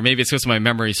little bit more. Maybe it's because my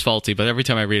memory's faulty, but every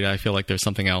time I read it, I feel like there's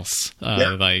something else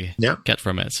that I get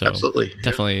from it. So absolutely.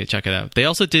 Definitely check it out. They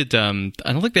also did, I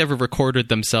don't think they ever recorded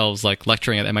themselves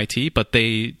lecturing at MIT, but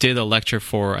they did a lecture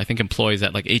for, I think, employees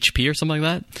at HP or something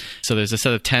like that. So there's a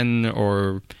set of 10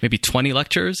 or maybe 20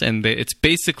 lectures, and it's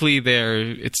basically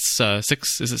is it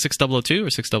 6002 or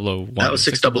 6001? That was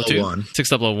 6001.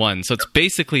 6001. So it's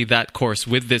basically that course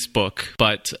with this book,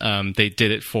 but they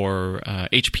did it for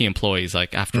HP employees,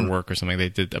 after work or something. They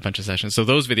did a bunch of sessions. So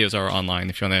those videos are online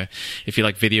if you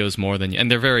like videos more than, and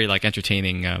they're very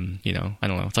entertaining. I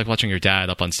don't know. It's like watching your dad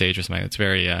up on stage or something. It's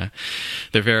very,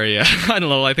 they're very, I don't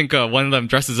know. I think one of them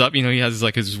dresses up. He has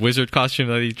his wizard costume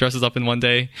that he dresses up in one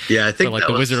day. Yeah, I think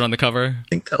the wizard on the cover. I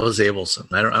think that was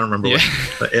Abelson. I don't remember. Yeah.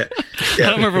 But yeah. I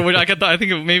don't remember what I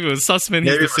think maybe it was Sussman.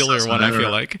 He's the sillier one. I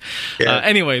feel like. Yeah.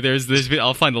 Anyway, there's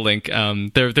I'll find the link.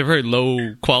 They're very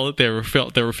low quality. They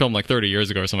were filmed 30 years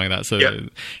ago or something like that. So,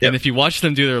 and if you watch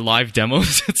them do their live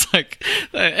demos, it's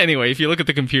anyway, if you look at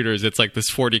the computers, it's this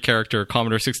 40 character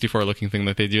Commodore 64 looking thing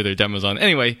that they do their demos on.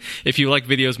 Anyway, if you like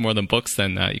videos more than books,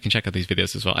 then you can check out these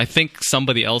videos as well. I think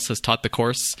somebody else has taught the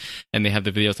course, and they have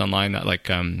the videos online at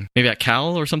maybe at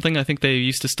Cal or something. I think they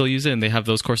used to still use it, and they have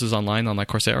those courses online on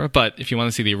Coursera. But if you want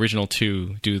to see the original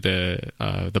two do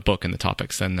the book and the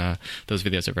topics, then those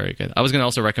videos are very good. I was going to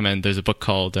also recommend, there's a book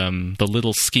called The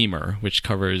Little Schemer, which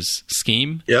covers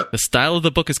Scheme. Yep. The style of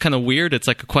the book is kind of weird. It's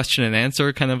like a question and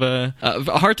answer, kind of a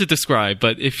hard to describe.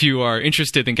 But if you are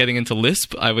interested in getting into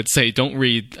Lisp, I would say don't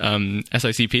read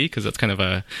SICP, because that's kind of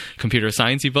a computer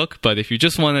sciencey book. But if you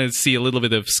just want to see a little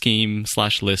bit of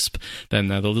Scheme/Lisp, then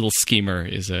The Little Schemer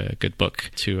is a good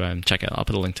book to check out. I'll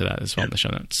put a link to that as well in the show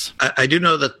notes. I do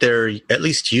know that there at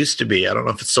least used to be, I don't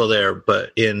know if it's still there,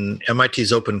 but in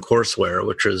MIT's OpenCourseWare,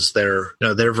 which is their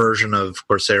version of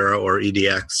Coursera or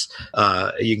EDX,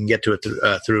 you can get to it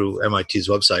through MIT's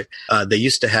website. They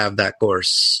used to have that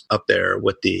course up there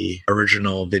with the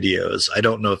original videos. I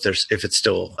don't know if it's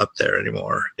still up there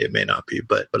anymore. It may not be,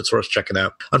 but it's worth checking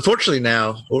out. Unfortunately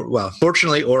now,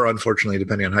 fortunately or unfortunately,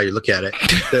 depending on how you look at it,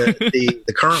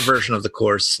 the current version of the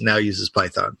course now uses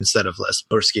Python instead of Lisp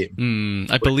or Scheme.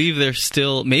 I believe they're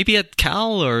still, maybe at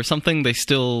Cal or something, they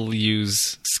still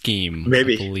use Scheme.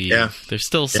 Maybe, I believe. yeah. There's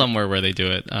still somewhere where they do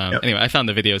it. Anyway, I found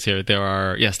the videos here. There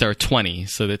are 20.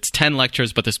 So it's 10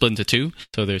 lectures, but they're split into 2.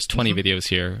 So there's 20 videos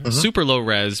here. Super low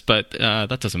res, but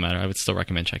that doesn't matter. I would still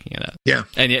recommend checking it out. Yeah.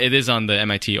 And it is on the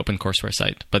MIT OpenCourseWare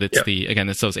site, but it's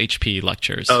it's those HP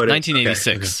lectures. Oh,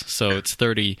 1986. Okay. So it's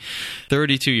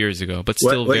 32 years ago, but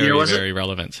still what year was it? very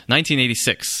relevant.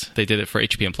 1986. They did it for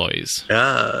HP employees.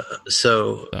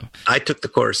 So I took the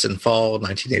course in fall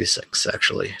 1986,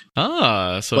 actually.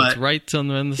 So it's right on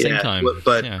the same time.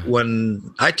 But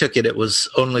when I took it, it was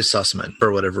only Sussman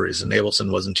for whatever reason.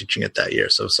 Abelson wasn't teaching it that year,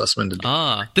 so Sussman did.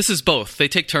 This is both. They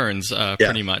take turns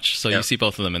pretty much. So you see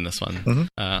both of them in this one.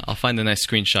 I'll find a nice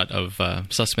screenshot of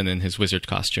Sussman in his wizard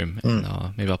costume.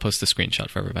 And maybe I'll post a screenshot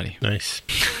for everybody. Nice.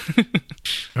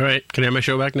 All right. Can I have my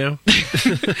show back now?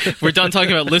 We're done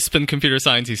talking about Lisp and computer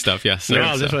sciencey stuff. Yes. No,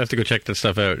 I'll definitely have to go check that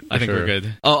stuff out. I think we're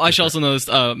good. Oh, I should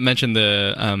also mention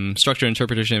the structure and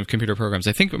interpretation of computer programs.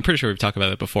 I'm pretty sure we've talked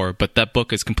about it before, but that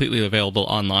book is completely available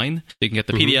online. You can get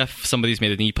the PDF. Somebody's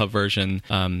made an EPUB version.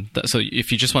 So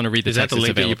if you just want to read the text, is that the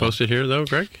link that you posted here, though,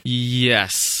 Greg?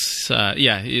 Yes.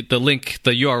 The link,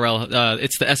 the URL,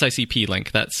 it's the SICP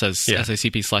link that says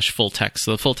SICP/full text.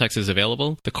 So the full text is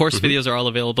available. The course videos are all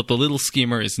available. The Little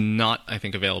Schemer is not, I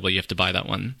think, available. You have to buy that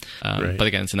one. But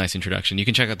again, it's a nice introduction. You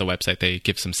can check out the website. They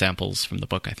give some samples from the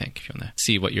book, I think, if you want to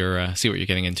see what you're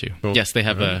getting into. Cool. Yes, they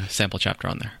have a sample chapter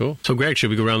on there. Cool. So, Greg, should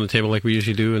we go around the table like we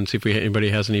usually do and see if anybody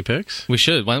has any picks? We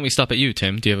should. Why don't we stop at you,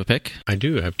 Tim? Do you have a pick? I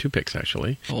do. I have 2 picks,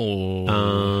 actually.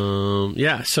 Oh.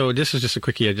 So this is just a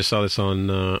quickie. I just saw this on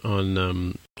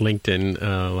LinkedIn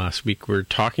last week. We're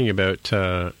talking about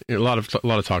a lot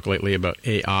of talk lately about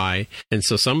AI, and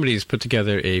so somebody's put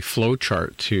together a flow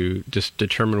chart to just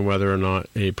determine whether or not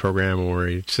a program or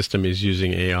a system is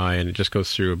using AI, and it just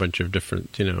goes through a bunch of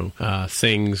different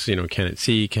things. Can it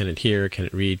see? Can it hear? Can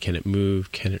it read? Can it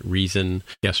move? Can it reason?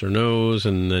 Yes or no's,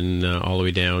 and then all the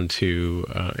way down to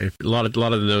a lot of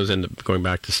the no's end up going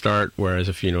back to start. Whereas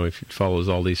if it follows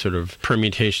all these sort of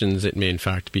permutations, it may in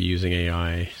fact be using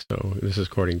AI. So this is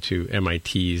according to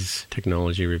MIT's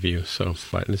technology review. So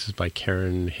this is by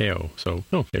Karen Heo. So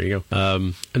there you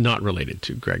go. Not related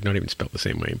to Greg, not even spelled the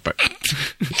same way, but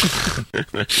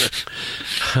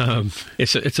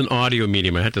it's an audio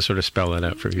medium. I had to sort of spell that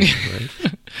out for you, right?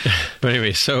 But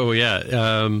anyway, so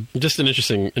just an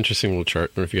interesting little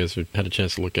chart. I don't know if you guys had a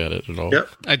chance to look at it at all. Yep,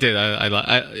 I did.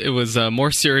 It was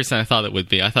more serious than I thought it would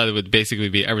be. I thought it would basically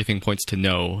be everything points to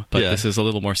no, but this is a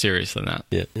little more serious than that.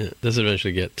 Yeah. It does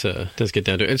eventually get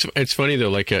down to it. It's funny though.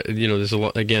 Like there's a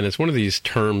lot. Again, it's one of these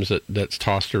terms that's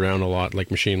tossed around a lot, like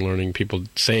machine learning. People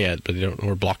say it, but they don't.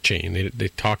 Or blockchain. They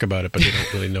talk about it, but they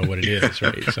don't really know what it is,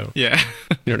 right? So yeah,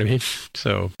 you know what I mean.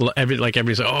 So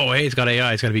everybody says, oh, hey, it's got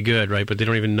AI, it's got to be good, right? But they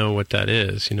don't even know what that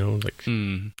is.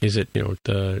 Is it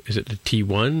the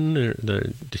T1 or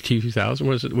the T2000?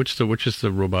 What is it? Which is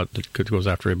the robot that goes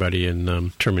after everybody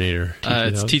in Terminator?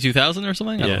 It's T2000 or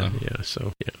something. I don't know. Yeah.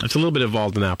 So it's a little bit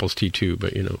evolved in Apple's T2,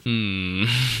 but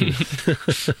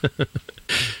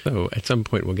So at some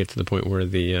point we'll get to the point where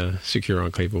the secure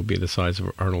enclave will be the size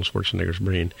of Arnold Schwarzenegger's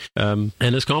brain, and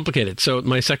it's complicated. So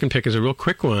my second pick is a real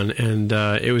quick one, and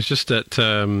it was just that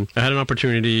I had an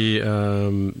opportunity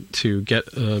to get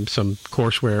some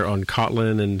courseware on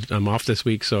Kotlin, and I'm off this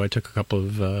week, so I took a couple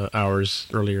of hours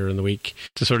earlier in the week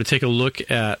to sort of take a look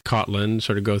at Kotlin,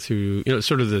 sort of go through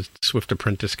sort of the Swift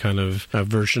Apprentice kind of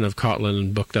version of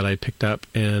Kotlin book that I picked up.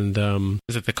 And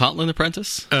is it the Kotlin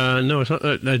Apprentice? No, it's not.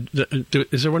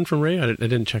 Is there there one from Ray? I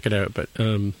didn't check it out, but I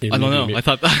don't know. I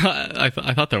thought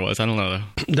I thought there was. I don't know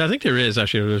though. I think there is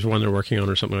actually. There's one they're working on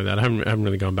or something like that. I haven't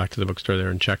really gone back to the bookstore there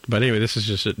and checked. But anyway, this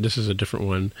is a different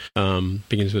one.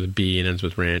 Begins with a B and ends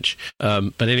with ranch.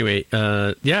 But anyway,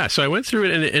 So I went through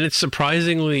it, and it's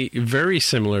surprisingly very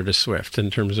similar to Swift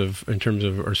in terms of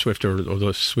or Swift or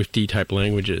those Swifty type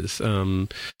languages.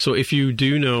 So if you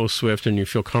do know Swift and you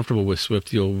feel comfortable with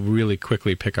Swift, you'll really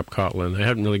quickly pick up Kotlin. I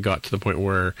haven't really got to the point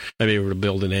where I'm able to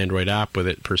build an Android app with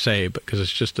it per se, because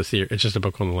it's just a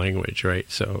book on the language, right?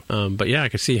 So, but yeah, I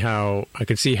could see how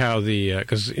the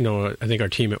because I think our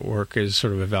team at work is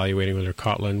sort of evaluating whether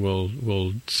Kotlin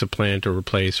will supplant or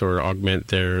replace or augment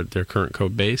their current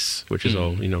code base, which is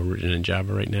all written in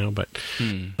Java right now. But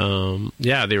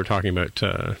they were talking about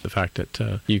the fact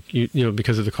that you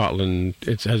because of the Kotlin,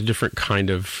 it has a different kind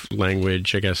of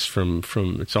language, I guess. From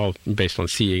it's all based on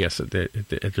C, I guess, at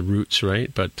the roots,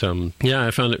 right? But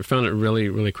I found it really,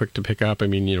 really quick to pick up. I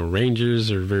mean,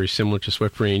 ranges are very similar to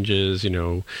Swift ranges.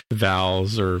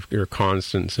 Vals are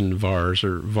constants, and vars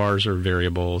are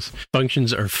variables.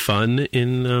 Functions are fun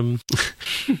in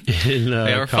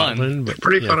they are Kotlin, fun. But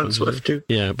pretty fun in Swift too.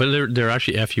 Yeah, but they're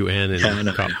actually FUN in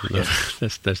Kotlin. Yeah.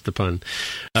 That's the pun.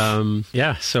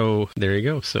 So there you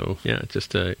go. So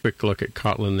just a quick look at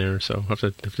Kotlin there. So I'll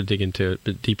have to dig into it a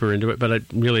bit deeper into it. But I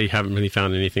really haven't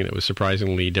found anything that was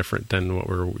surprisingly different than what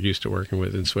we're used to working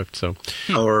with in Swift. So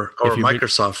Or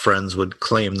Microsoft friends would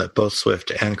claim that both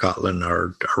Swift and Kotlin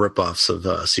are ripoffs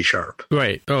of C#.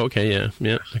 Right. Oh, okay.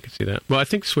 Yeah, I can see that. Well, I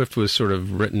think Swift was sort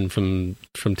of written from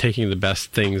taking the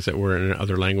best things that were in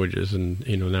other languages, and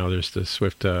now there's the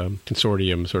Swift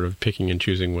consortium sort of picking and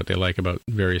choosing what they like about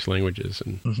various languages.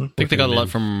 And I think they got a lot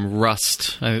from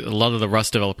Rust. A lot of the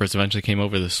Rust developers eventually came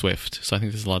over to Swift, so I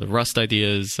think there's a lot of Rust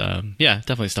ideas.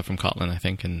 Definitely stuff from Kotlin, I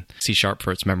think, and C#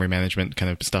 for its memory management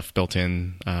kind of stuff built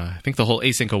in. I think the whole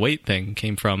async await thing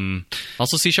came from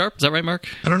also C#. Is that right, Mark?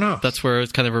 I don't know. That's where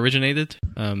it's kind of originated.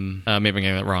 Maybe I'm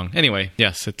getting that wrong. Anyway,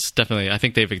 yes, it's definitely. I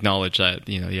think they've acknowledged that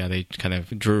they kind of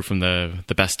drew from the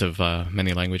best of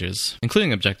many languages,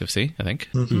 including Objective-C, I think.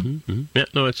 Yeah,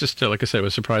 no, it's just like I said, it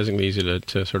was surprisingly easy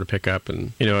to sort of pick up,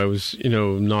 and I was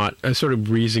I was sort of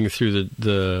breezing through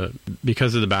the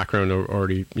because of the background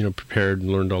already prepared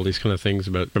and learned all these kind of things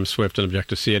from Swift and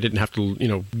Objective-C. I didn't have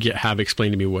to have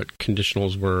explained to me what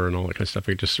conditionals were and all that kind of stuff.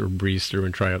 I could just sort of breeze through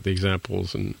and try out the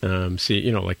examples and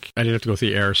see like I didn't have to go through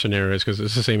the error scenarios, because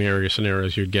it's the same error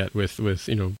scenarios you'd get with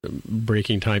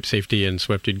breaking type safety. In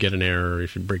Swift you'd get an error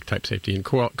if you break type safety. In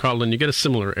Kotlin you get a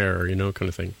similar error, kind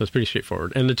of thing. So it's pretty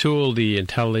straightforward. And the tool, the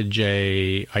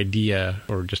IntelliJ IDEA,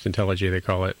 or just IntelliJ they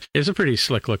call it, is a pretty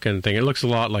slick looking thing. It looks a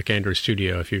lot like Android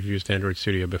Studio if you've used Android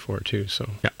Studio before too. So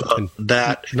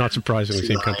that not surprisingly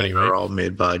same company, right? Are all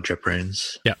made by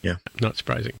JetBrains. Yeah, not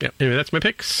surprising. Yeah. Anyway, that's my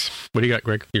picks. What do you got,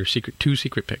 Greg? Your two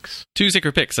secret picks. Two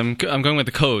secret picks. I'm going with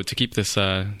the code to keep this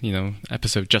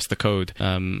episode just the code.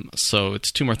 So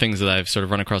it's two more things that I've sort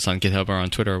of run across on GitHub or on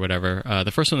Twitter or whatever.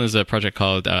 The first one is a project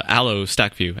called Allo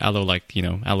StackView. Allo, like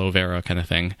aloe vera kind of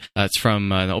thing. It's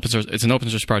from an open source. It's an open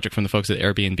source project from the folks at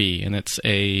Airbnb, and it's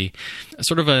a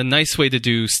sort of a nice way to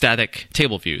do static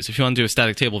table views. If you want to do a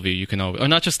static table view, you can or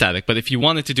not just static, but if you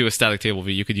wanted to do a static table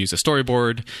view, you could use a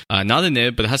storyboard, not a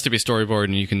nib, but it has to be a storyboard,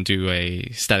 and you can do a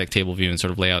static table view and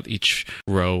sort of lay out each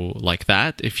row like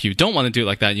that. If you don't want to do it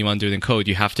like that, and you want to do it in code,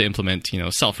 you have to implement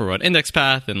self for row index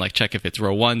path and check if it's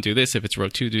row 1, do this, if it's row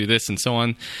 2, do this, and so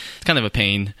on. It's kind of a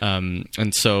pain.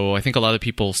 And so I think a lot of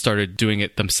people started doing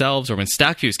it themselves, or when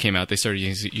StackViews came out, they started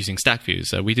using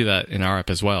StackViews. We do that in our app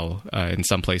as well in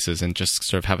some places, and just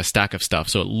sort of have a stack of stuff.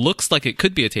 So it looks like it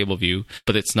could be a table view,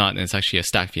 but it's not, and it's actually a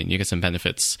stack view, and you get some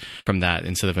benefits from that.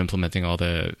 Instead of implementing all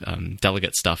the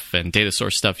delegate stuff and data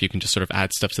source stuff, you can just sort of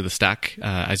add stuff to the stack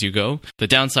as you go. The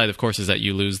downside, of course, is that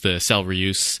you lose the cell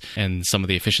reuse and some of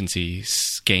the efficiency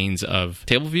gains of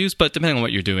table views, but depending on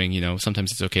what you're doing,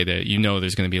 sometimes it's okay to,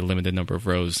 there's going to be a limited number of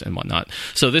rows and whatnot.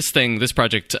 So this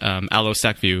project, Allo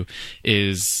StackView,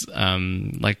 is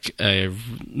like a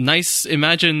nice,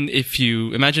 imagine if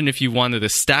you wanted a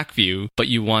stack view, but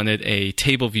you wanted a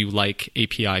table view like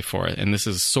API for it. And this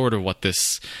is sort of what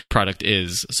this product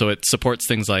is. So it supports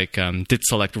things like did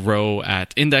select row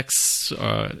at index,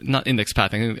 not index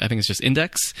path, I think it's just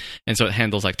index. And so it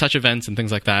handles like touch events and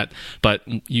things like that. But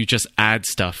you just add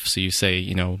stuff. So you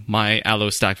say, my Allo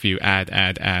StackView add,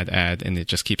 and it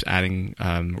just keeps adding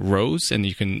rows, and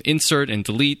you can insert and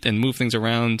delete and move things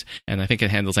around. And I think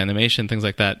it handles animation, things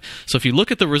like that. So if you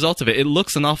look at the results of it, it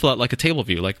looks an awful lot like a table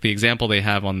view. Like the example they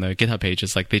have on the GitHub page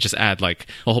is like they just add like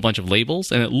a whole bunch of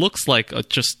labels, and it looks like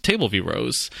just table view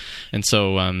rows. And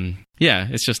so Yeah,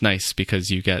 it's just nice because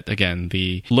you get, again,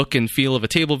 the look and feel of a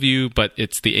table view, but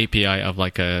it's the API of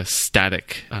like a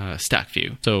static stack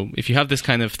view. So if you have this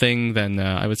kind of thing, then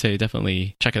I would say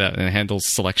definitely check it out. And it handles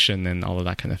selection and all of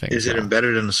that kind of thing. Is it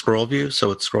embedded in a scroll view,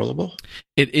 so it's scrollable?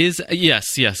 It is,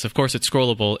 yes, of course it's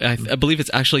scrollable. I believe it's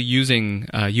actually using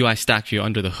UI stack view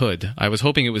under the hood. I was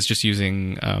hoping it was just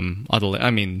using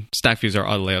stack views are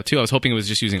auto layout too. I was hoping it was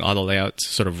just using auto layout,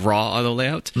 sort of raw auto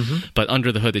layout, but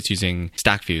under the hood it's using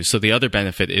stack views. So the other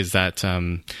benefit is that,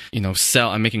 I'm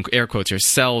making air quotes here,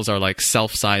 cells are like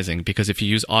self-sizing, because if you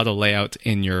use auto layout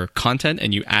in your content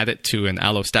and you add it to an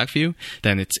Allo stack view,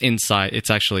 then it's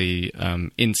actually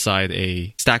inside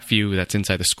a stack view that's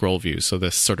inside the scroll view. So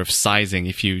this sort of sizing,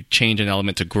 if you change an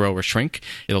element to grow or shrink,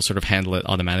 it'll sort of handle it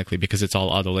automatically because it's all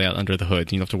auto layout under the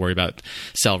hood. You don't have to worry about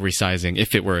cell resizing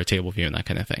if it were a table view and that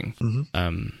kind of thing.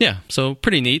 So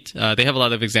pretty neat. They have a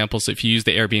lot of examples. So if you use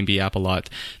the Airbnb app a lot,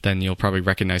 then you'll probably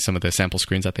recognize some of the sample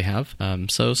screens that they have.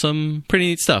 So some pretty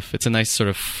neat stuff. It's a nice sort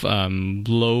of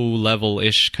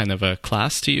low-level-ish kind of a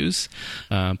class to use.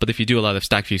 But if you do a lot of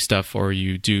stack view stuff, or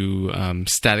you do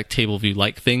static table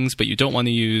view-like things, but you don't want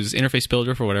to use Interface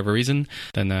Builder for whatever reason,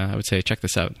 then I would say check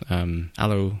this out,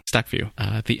 Allo Stack View.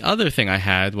 The other thing I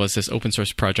had was this open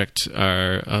source project,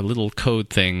 a little code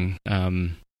thing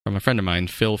from a friend of mine,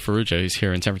 Phil Ferrugia. He's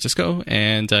here in San Francisco,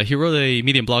 and he wrote a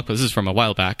Medium blog post. This is from a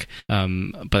while back,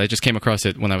 but I just came across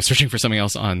it when I was searching for something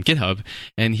else on GitHub,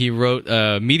 and he wrote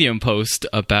a Medium post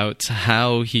about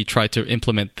how he tried to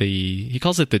implement he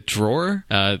calls it the drawer.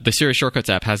 The Siri Shortcuts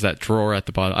app has that drawer at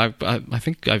the bottom. I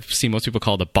think I've seen most people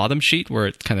call it a bottom sheet, where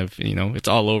it kind of, it's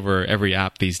all over every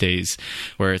app these days,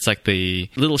 where it's like the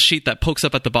little sheet that pokes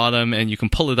up at the bottom, and you can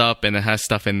pull it up, and it has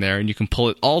stuff in there, and you can pull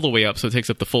it all the way up so it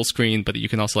takes up the full screen, but you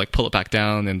can also like pull it back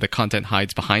down and the content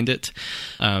hides behind it.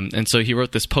 And so he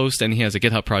wrote this post, and he has a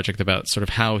GitHub project about sort of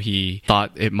how he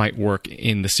thought it might work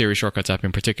in the Siri Shortcuts app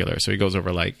in particular. So he goes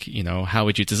over like, how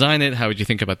would you design it? How would you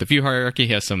think about the view hierarchy?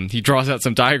 He draws out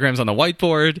some diagrams on the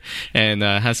whiteboard and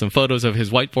has some photos of his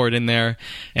whiteboard in there.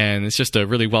 And it's just a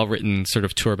really well-written sort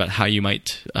of tour about how you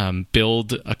might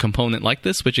build a component like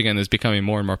this, which again is becoming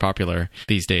more and more popular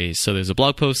these days. So there's a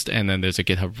blog post, and then there's a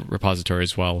GitHub repository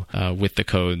as well with the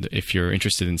code if you're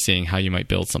interested in seeing how you might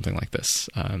build something like this.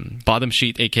 Bottom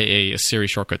sheet, aka a Siri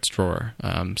Shortcuts drawer.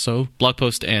 So blog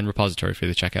post and repository for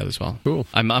you to check out as well. Cool.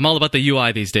 I'm all about the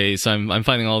UI these days. So I'm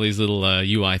finding all these little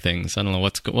UI things. I don't know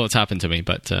what's happened to me,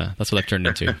 but that's what I've turned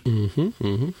into.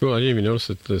 Cool. I didn't even notice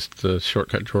that the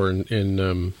shortcut drawer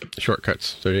in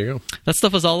Shortcuts. There you go. That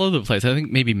stuff was all over the place. I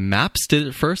think maybe Maps did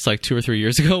it first, like 2 or 3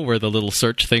 years ago, where the little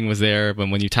search thing was there. But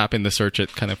when you tap in the search,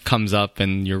 it kind of comes up,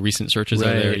 and your recent searches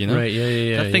are there. Right.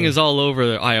 Yeah. That thing is all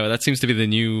over iOS. That seems to be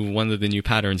one of the new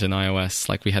patterns in iOS.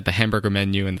 Like we had the hamburger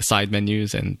menu and the side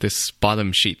menus, and this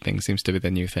bottom sheet thing seems to be the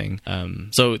new thing.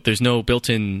 So there's no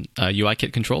built-in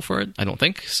UIKit control for it, I don't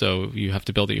think. So you have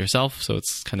to build it yourself. So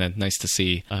it's kind of nice to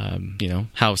see,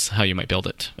 how you might build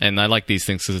it. And I like these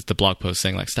things because it's the blog post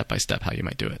saying like step by step how you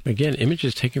might do it. Again,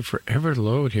 images taking forever to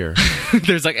load here.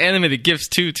 There's like animated GIFs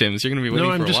too, Tim. So you're going to be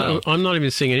waiting for a while. I'm not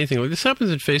even seeing anything. Like this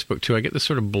happens in Facebook too. I get this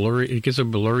sort of blurry. It gives a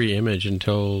blurry image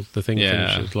until the thing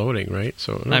finishes loading. Right.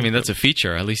 So that's a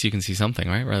feature. At least you can see something,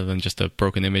 right? Rather than just a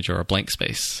broken image or a blank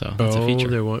space. So that's a feature.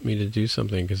 They want me to do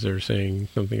something because they're saying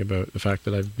something about the fact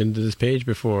that I've been to this page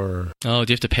before. Oh,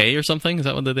 do you have to pay or something? Is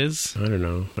that what it is? I don't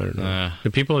know. Do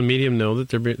people in Medium know that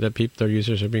their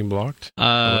users are being blocked?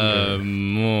 I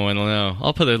don't know.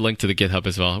 I'll put a link to the GitHub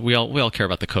as well. We all care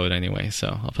about the code anyway,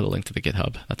 so I'll put a link to the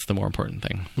GitHub. That's the more important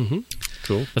thing. Mm-hmm.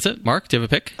 Cool. That's it. Mark, do you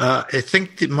have a pick? I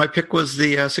think my pick was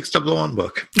the 6001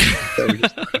 book.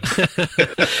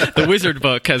 The wizard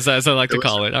book, as I like to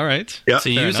call it. All right. Yeah. So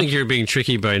you think you're being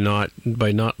tricky by not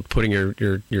putting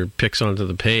your picks onto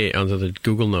the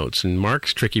Google Notes, and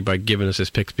Mark's tricky by giving us his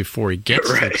picks before he gets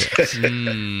the picks.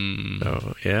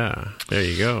 So yeah, there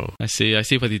you go. I see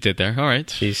what he did there. All right.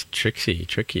 He's tricky.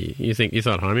 You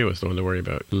thought Jaime was the one to worry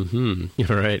about. All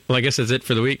right. Well, I guess that's it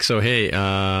for the week. So hey,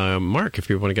 Mark, if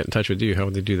people want to get in touch with you, how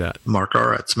would they do that?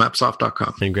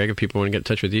 markr@smapsoft.com. And Greg, if people want to get in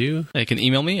touch with you, they can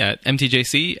email me at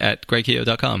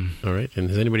mtjc@gregkeo.com. All right. And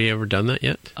has anybody ever done that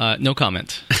yet? No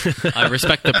comment. I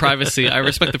respect the privacy. I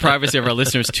respect the privacy of our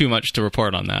listeners too much to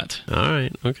report on that. All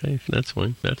right. Okay. That's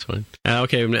fine.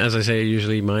 Okay. As I say,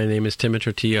 usually my name is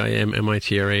Timitra,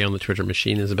 TIMMITRA on the Twitter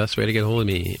machine is the best way to get a hold of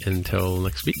me. Until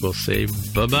next week, we'll say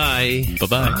bye-bye.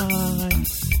 Bye-bye. Bye.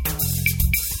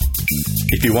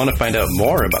 If you want to find out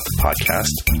more about the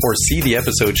podcast or see the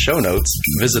episode show notes,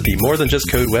 visit the More Than Just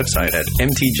Code website at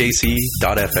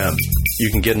mtjc.fm. You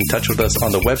can get in touch with us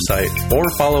on the website or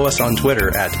follow us on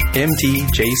Twitter at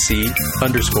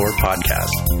MTJC_podcast.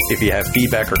 If you have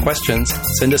feedback or questions,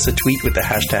 send us a tweet with the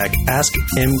hashtag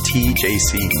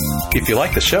AskMTJC. If you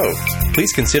like the show,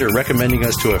 please consider recommending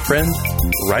us to a friend,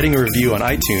 writing a review on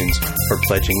iTunes, or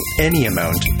pledging any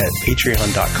amount at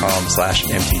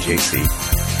patreon.com/MTJC.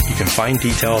 You can find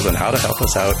details on how to help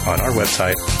us out on our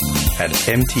website at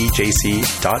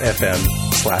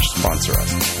mtjc.fm/sponsor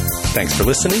us. Thanks for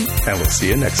listening, and we'll see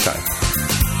you next time.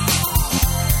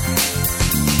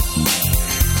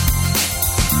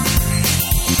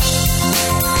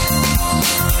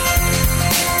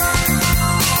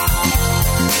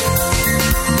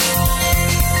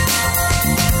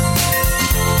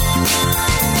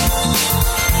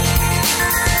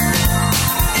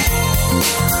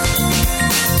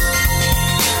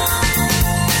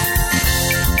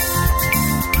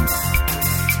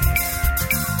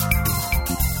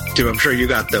 I'm sure you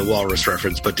got the walrus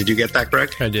reference, but did you get that,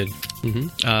 Greg? I did.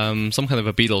 Mm-hmm. Some kind of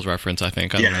a Beatles reference, I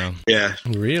think. I don't know. Yeah.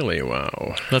 Really?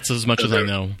 Wow. That's as much as I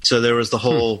know. So there was the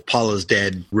whole Paul is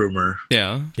dead rumor.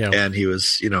 Yeah. And he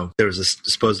was, there was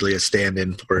supposedly a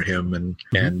stand-in for him.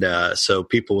 And so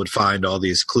people would find all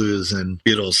these clues in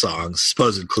Beatles songs,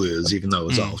 supposed clues, even though it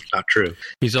was all not true.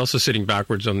 He's also sitting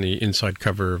backwards on the inside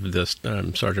cover of this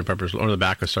Sgt. Pepper's, or the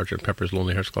back of Sgt. Pepper's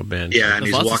Lonely Hearts Club Band. Yeah, and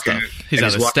he's walking. He's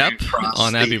at a step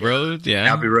on Abbey Road.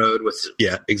 Yeah. Abbey Road with,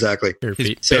 exactly.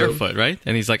 He's barefoot, right?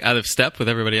 And he's like out of step with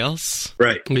everybody else.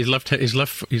 Right. He's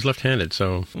left-handed,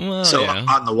 so. Well,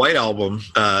 on the White Album,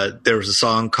 there was a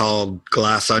song called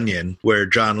Glass Onion where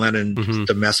John Lennon,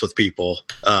 to mess with people,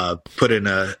 put in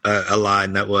a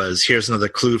line that was, "Here's another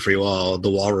clue for you all. The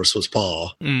walrus was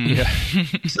Paul." Yeah.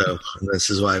 So this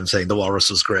is why I'm saying the walrus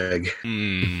was Greg.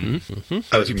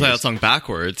 If you play that song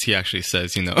backwards, he actually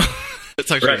says, it's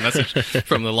actually a message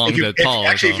from the long dead Paul.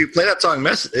 If you play that song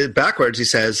backwards,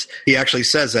 he actually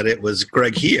says that it was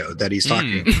Greg Hio that he's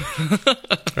talking,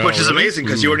 which is amazing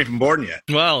because you weren't even born yet.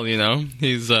 Well,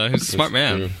 he's a smart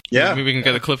man. True. Yeah, maybe we can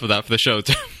get a clip of that for the show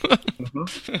too.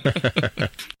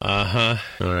 All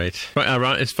right.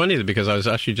 It's funny because I was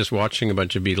actually just watching a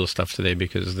bunch of Beatles stuff today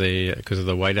because of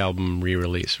the White Album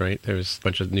re-release. Right, there's a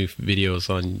bunch of new videos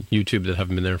on YouTube that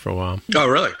haven't been there for a while. Oh,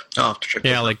 really? I'll have to check.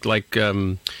 Yeah, the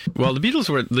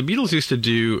Beatles used to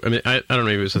do. I mean, I don't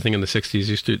know. It was a thing in the '60s.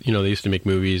 They used to make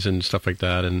movies and stuff like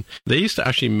that, and they used to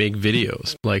actually make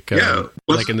videos, like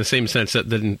in the same sense that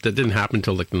didn't happen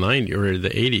until like the '90s or the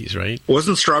 '80s, right?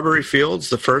 Wasn't Strawberry Fields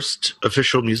the first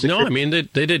official music? No, I mean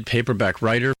they did Paperback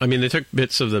Writer. I mean they took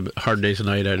bits of the Hard Day's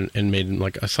Night and made,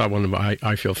 like, I saw one of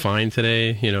I Feel Fine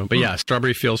today, But yeah,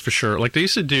 Strawberry Fields for sure. Like they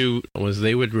used to do was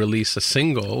they would release a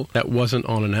single that wasn't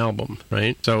on an album,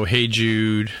 right? So Hey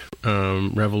Jude,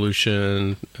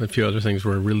 Revolution, a few other things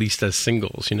were released as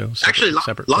singles, Actually,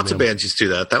 lots of bands used to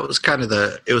do that. That was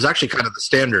it was actually kind of the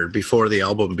standard before the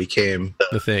album became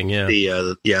the thing,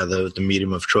 the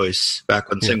medium of choice. Back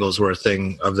when singles were a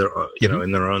thing of their,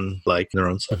 in their own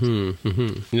sense.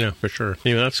 Yeah, for sure.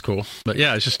 That's cool. But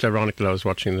yeah, it's just ironic that I was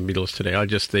watching the Beatles today.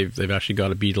 They've actually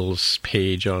got a Beatles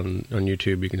page on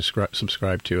YouTube you can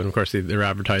subscribe to, and of course they're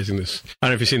advertising this. I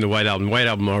don't know if you've seen the White Album. The White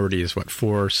Album already is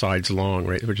 4 sides long,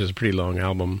 right? Which is a pretty long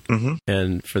album,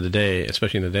 and for the day,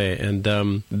 especially in the day. And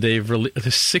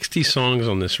there's 60 songs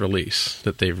on this release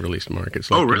that they've released. Mark,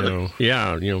 it's like, oh really?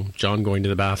 John going to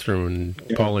the bathroom and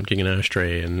Paul emptying an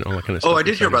ashtray and all that kind of stuff. Oh, I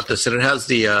did hear about this, and it has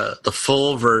the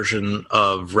full version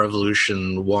of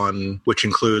Revolution 1, which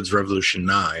includes Revolution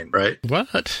 9, right?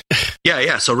 What?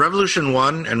 Yeah. So Revolution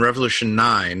 1 and Revolution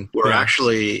 9 were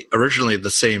actually originally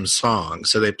the same song.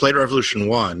 So they played Revolution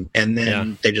 1, and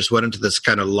then they just went into this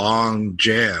kind of long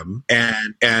jam,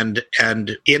 and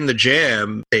in the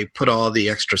jam they put all the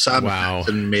extra sound effects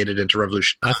and made it into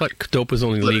Revolution 9. I thought dope was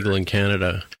only legal in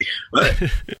Canada. What?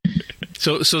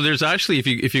 So there's actually,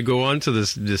 if you go onto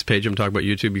this page I'm talking about,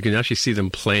 YouTube, you can actually see them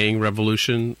playing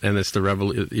Revolution, and it's the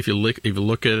if you look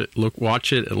at it,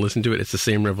 watch it and listen to it, it's the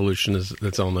same Revolution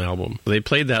that's on the album. They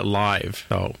played that live.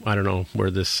 So I don't know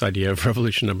where this idea of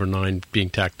Revolution number 9 being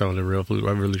tacked on to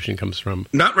Revolution comes from.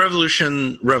 Not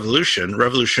Revolution 1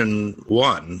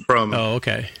 from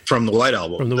from the White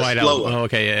Album. From the White Album. One. Oh,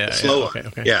 okay, yeah. The slow one.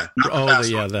 Okay. Yeah.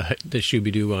 The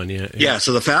Shooby-Doo one, yeah. Yeah,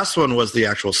 so the fast one was the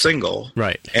actual single.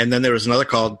 Right. And then there was another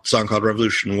song called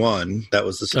Revolution 1. That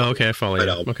was the song. Oh, okay, I follow you.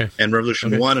 Okay. And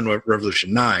Revolution 1 and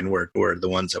Revolution 9 were the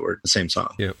ones that were the same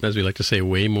song. Yeah, as we like to say,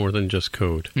 way more than just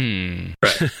code.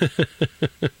 Right.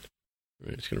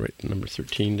 Right. just going to write number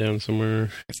 13 down somewhere.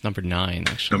 It's number 9,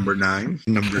 actually. Number 9.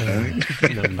 Number 9.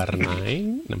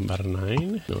 Number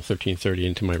 9. No, 13:30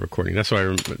 into my recording. That's why I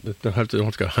don't have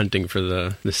to go hunting for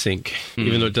the sync,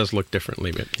 even though it does look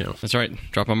differently. But that's right.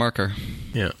 Drop a marker.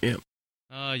 Yeah.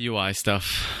 UI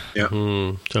stuff. Yeah.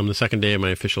 So I'm the second day of my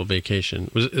official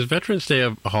vacation. Is Veterans Day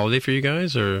a holiday for you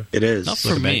guys, or it is? Not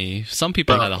for me. Some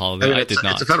people had a holiday. I did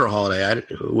not. It's a federal holiday. I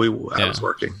was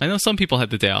working. I know some people had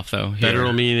the day off though.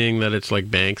 Federal meaning that it's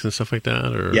like banks and stuff like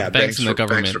that, or banks and the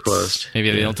government banks are closed. Maybe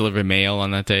they don't deliver mail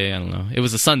on that day. I don't know. It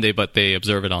was a Sunday, but they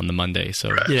observe it on the Monday. So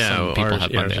some people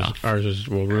had Monday off. Ours is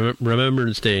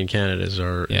Remembrance Day in Canada is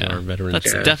our Veterans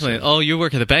Day. That's definitely. Oh, you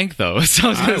work at the bank though, so I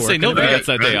was going to say nobody gets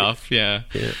that day off. Yeah.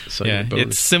 So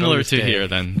it's similar to here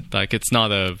then. Like it's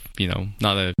not a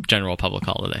general public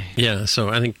holiday. Yeah, so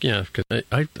I think because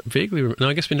I vaguely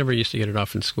I guess we never used to get it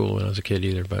off in school when I was a kid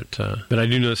either, but I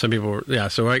do know that some people were,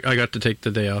 so I got to take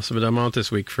the day off, but I'm out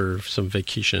this week for some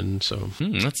vacation, so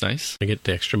that's nice. I get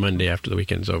the extra Monday after the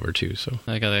weekend's over too. So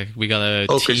we got a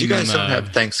because you guys don't have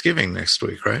Thanksgiving next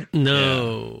week, right?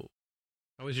 No. Yeah.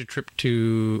 How was your trip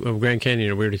to Grand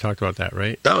Canyon? We already talked about that,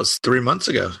 right? That was 3 months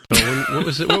ago. What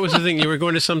was the thing? You were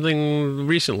going to something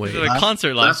recently. A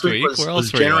concert last week. Where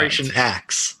else were Generation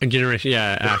Axe.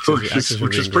 Axe.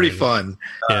 Which was pretty fun.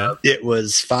 Yeah. It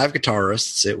was 5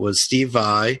 guitarists. It was Steve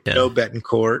Vai, Joe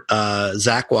Betancourt,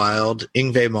 Zakk Wylde,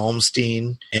 Yngwie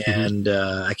Malmsteen, and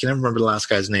I can't remember the last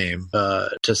guy's name.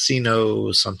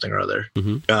 Tessino something or other.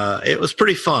 It was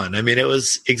pretty fun. I mean, it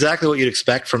was exactly what you'd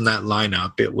expect from that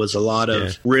lineup. It was a lot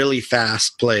of really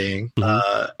fast playing,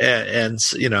 and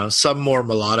some more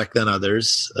melodic than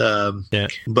others.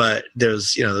 But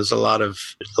there's a lot of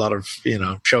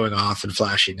showing off and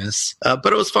flashiness. But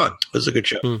it was fun. It was a good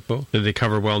show. Cool. Did they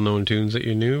cover well-known tunes that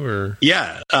you knew, or?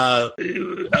 Yeah.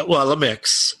 Well, a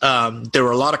mix. There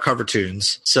were a lot of cover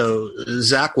tunes. So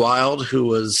Zakk Wylde, who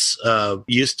was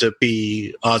used to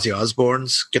be Ozzy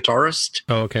Osbourne's guitarist.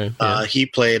 Oh, okay. He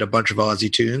played a bunch of Ozzy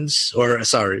tunes,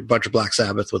 a bunch of Black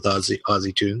Sabbath with Ozzy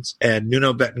tunes. And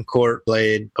Nuno Betancourt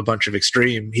played a bunch of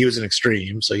Extreme. He was in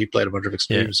Extreme, so he played a bunch of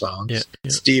Extreme songs.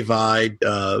 Steve Vai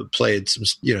played some,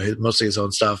 mostly his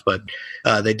own stuff, but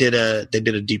they did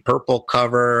a Deep Purple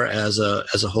cover as a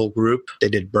whole group. They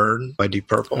did Burn by Deep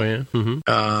Purple. Oh,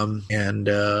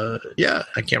 yeah.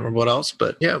 I can't remember what else,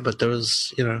 but there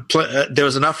was there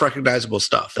was enough recognizable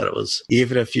stuff that it was,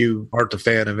 even if you aren't a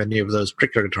fan of any of those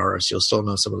particular guitarists, you'll still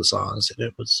know some of the songs. And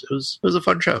it was a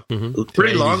fun show.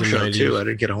 Pretty long show too. I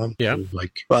didn't get home. Yeah.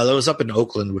 I was up in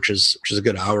Oakland, which is a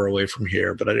good hour away from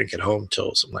here, but I didn't get home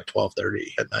till something like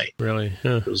 12:30 at night. Really?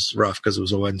 Yeah. It was rough because it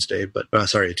was a Wednesday,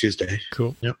 a Tuesday.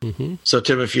 Cool. Yep. So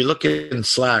Tim, if you look in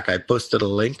Slack, I posted a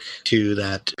link to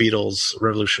that Beatles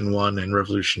Revolution 1 and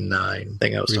Revolution 9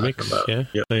 thing I was talking about. Yeah.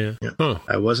 Yep. Yeah. Huh.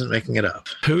 I wasn't making it up.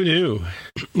 Who knew?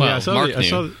 Well, I saw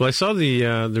the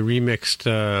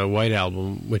remixed White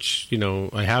Album, which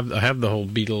I have the whole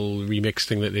Beatle remix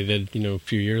thing that they did a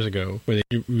few years ago, where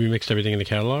they remixed everything in the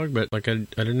catalog. But I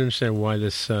didn't understand why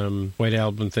this White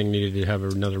Album thing needed to have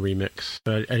another remix.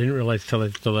 I didn't realize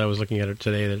till I was looking at it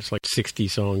today that it's like 60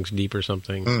 songs deep or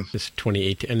something. This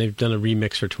 2018, and they've done a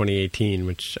remix for 2018,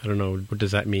 which I don't know, what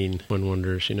does that mean? One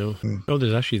wonders, Oh,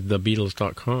 there's actually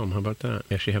thebeatles.com. How about that?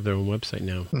 They actually have their own website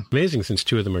now. Amazing, since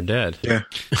 2 of them are dead. Yeah.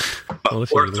 Or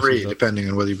 3, depending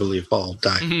on whether you believe Paul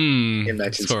died in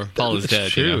 1960. Paul is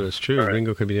dead. It's true. Right.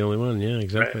 Ringo could be the only one. Yeah,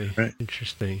 exactly. Right.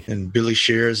 Interesting. And Billy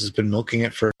Shears has been milking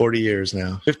it for 40 years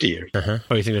now, 50 years.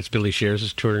 Oh, you think that's Billy Shears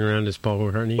is touring around as Paul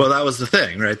McCartney? Well, that was the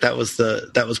thing, right? That was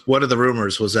one of the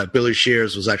rumors, was that Billy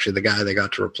Shears was actually the guy they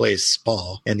got to replace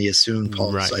Paul, and he assumed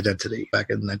Paul's identity back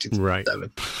in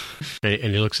 1967. Right.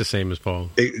 And he looks the same as Paul.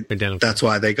 That's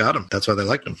why they got him. That's why they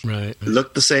liked him. Right. He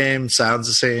looked the same, sounds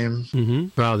the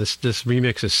same. Wow, this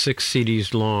remix is 6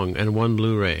 CDs long and 1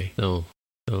 Blu-ray. So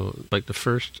like the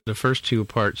first 2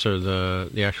 parts are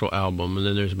the actual album, and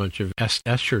then there's a bunch of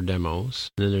Escher demos,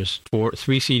 and then there's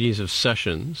 3 CDs of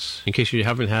sessions, in case you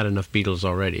haven't had enough Beatles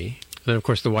already. Then, of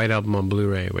course, the White Album on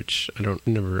Blu-ray, which I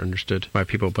never understood why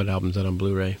people put albums out on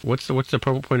Blu-ray. What's the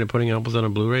point of putting albums out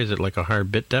on Blu-ray? Is it like a higher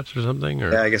bit depth or something?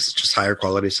 Or? Yeah, I guess it's just higher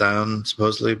quality sound,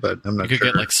 supposedly, but I'm not sure. You could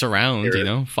get like surround,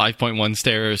 5.1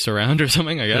 stereo surround or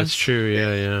something, I guess. That's true,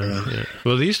 yeah.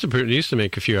 Well, they used to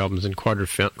make a few albums in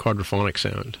quadraphonic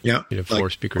sound. Yeah.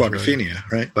 4 speakers. Quadrophenia,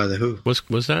 right? By The Who.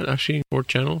 Was that actually 4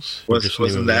 channels?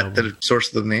 Wasn't that the source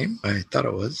of the name? I thought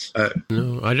it was.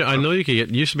 No, I know you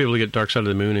used to be able to get Dark Side of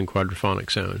the Moon in quadraphonic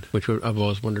quadraphonic sound, which I've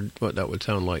always wondered what that would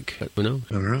sound like. But who knows?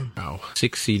 I don't know. Wow.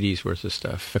 6 CDs worth of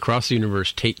stuff. Across the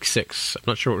Universe, take 6. I'm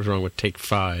not sure what was wrong with take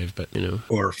 5, but,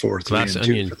 Or 4, 3, Glass and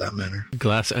Onion. 2 for that matter.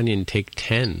 Glass Onion, take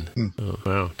 10. Oh,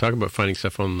 wow. Talk about finding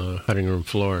stuff on the cutting room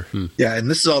floor. Yeah, and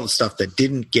this is all the stuff that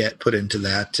didn't get put into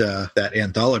that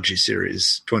anthology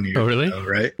series 20 years ago,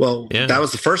 right? Well, that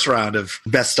was the first round of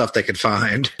best stuff they could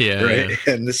find, right? Yeah.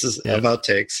 And this is of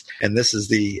outtakes, and this is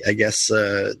the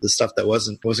stuff that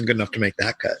wasn't good enough to make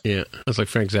that cut. Yeah, it's like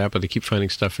Frank Zappa. They keep finding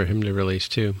stuff for him to release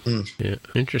too. Yeah,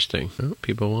 interesting. Oh,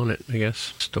 people want it, I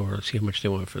guess. Store. Let's see how much they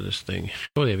want for this thing.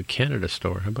 Oh, they have a Canada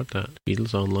store. How about that?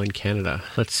 Beatles Online Canada.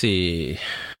 Let's see. How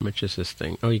much is this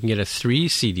thing? Oh, you can get a 3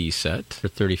 CD set for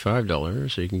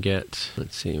 $35. Or you can get,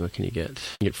 let's see, what can you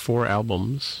get? You get 4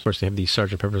 albums. Of course, they have the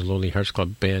Sgt. Pepper's Lonely Hearts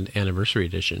Club Band Anniversary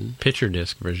Edition, picture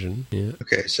disc version. Yeah.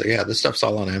 Okay, so this stuff's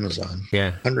all on Amazon.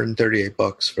 Yeah.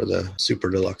 $138 for the super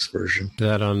deluxe version. Is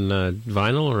that on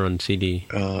vinyl or on CD?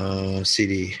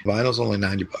 CD. Vinyl's only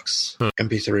 $90. Huh.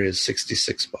 MP3 is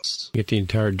 $66. You get the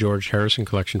entire George Harrison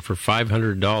collection for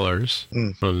 $500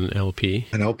 on an LP.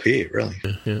 An LP, really?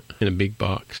 Yeah. In a big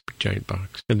box, big giant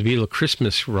box. And the Beatle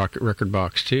Christmas record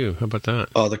box too. How about that?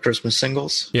 Oh, the Christmas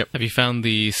singles? Yep. Have you found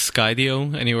the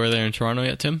Skydio anywhere there in Toronto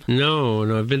yet, Tim?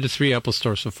 No. I've been to 3 Apple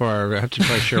stores so far. I have to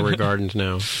try Sherwood Gardens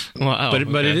now. Wow.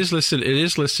 But it is listed. It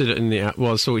is listed in the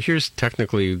so here's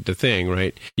technically the thing,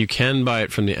 right? You can buy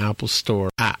it from the Apple Store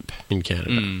app in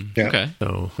Canada. Yeah. Okay.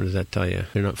 So what does that tell you?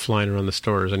 They're not flying around the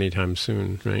stores anytime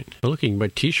soon, right? We're looking by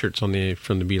T-shirts from the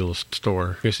Beatles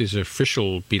store. I guess these are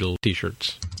official Beatles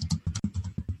T-shirts.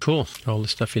 Cool. All the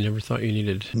stuff you never thought you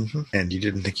needed. And you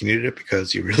didn't think you needed it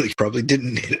because you really probably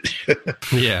didn't need it.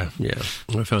 Yeah.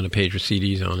 I found a page with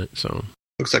CDs on it, so...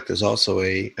 Looks like there's also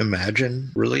a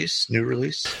Imagine release, new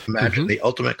release. Imagine the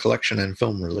Ultimate Collection and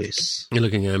Film release. You're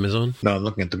looking at Amazon? No, I'm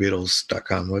looking at the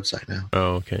Beatles.com website now.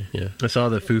 Oh, okay, yeah. I saw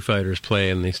the Foo Fighters play,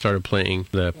 and they started playing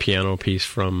the piano piece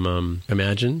from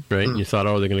Imagine, right? And you thought,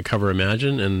 they're going to cover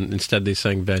Imagine, and instead they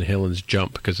sang Van Halen's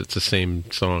Jump, because it's the same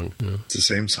song. It's the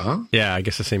same song? Yeah, I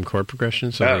guess the same chord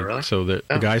progression. So really? So the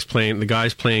guy's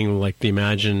playing like the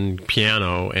Imagine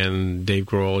piano, and Dave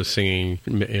Grohl is singing,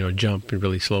 Jump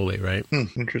really slowly, right?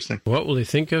 Interesting. What will they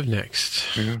think of next?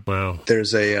 Wow.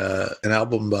 There's an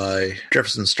album by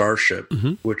Jefferson Starship,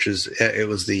 which was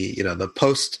the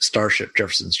post Starship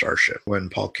Jefferson Starship when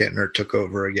Paul Kantner took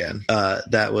over again.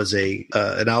 That was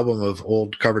an album of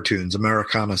old cover tunes,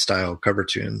 Americana style cover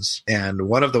tunes, and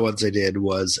one of the ones they did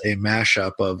was a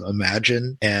mashup of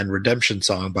Imagine and Redemption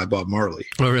Song by Bob Marley.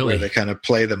 Oh, really? Where they kind of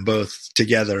play them both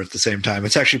together at the same time.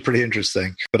 It's actually pretty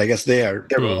interesting. But I guess they're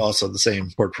also the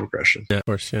same chord progression. Yeah, of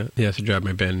course. Yeah, it's to drive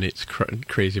my bandmates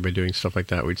crazy by doing stuff like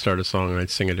that. We'd start a song and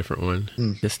I'd sing a different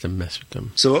one just to mess with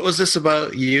them. So what was this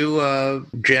about? You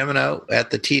jamming out at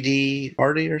the TD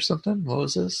party or something? What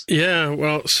was this? Yeah,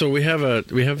 well, so we have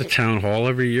the town hall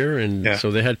every year, and so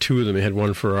they had 2 of them. They had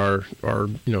one for our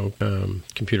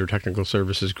computer technical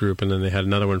services group, and then they had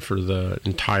another one for the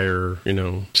entire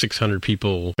 600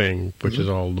 people thing, which is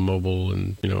all the mobile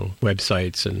and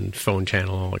websites and phone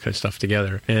channel, all that kind of stuff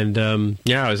together. And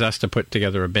I was asked to put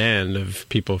together a band of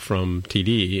people from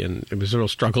TD, and it was a real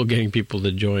struggle getting people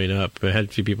to join up. I had a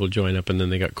few people join up, and then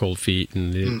they got cold feet,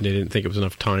 and they didn't think it was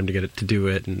enough time to get it to do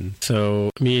it. And so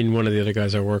me and one of the other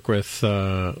guys I work with,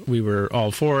 we were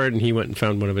all for it, and he went and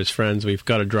found one of his friends. We've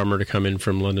got a drummer to come in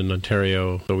from London,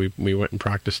 Ontario, so we went and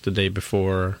practiced the day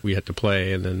before we had to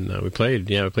play, and then we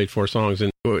played 4 songs.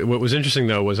 And what was interesting,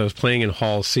 though, was I was playing in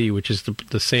Hall C, which is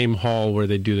the same hall where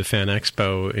they do the Fan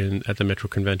Expo at the Metro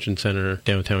Convention Center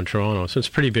downtown Toronto. So it's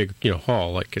a pretty big,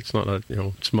 hall. Like, it's not a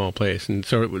small place. And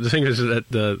so the thing is that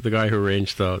the guy who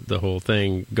arranged the whole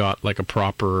thing got like a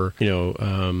proper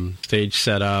stage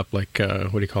set up, like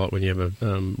what do you call it when you have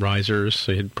risers?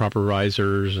 So he had proper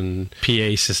risers and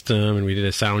PA system, and we did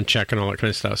a sound check and all that kind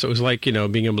of stuff. So it was like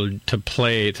being able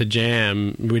to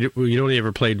jam. We'd only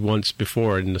ever played once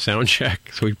before in the sound check.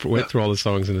 So we went through all the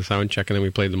songs in the sound check, and then we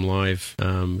played them live.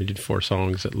 We did 4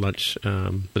 songs at lunch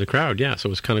for the crowd. Yeah, so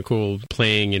it was kind of cool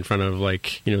playing in front of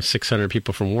 600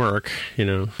 people from work,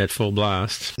 at full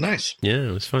blast. Nice. Yeah,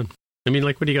 it was fun. I mean,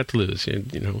 what do you got to lose?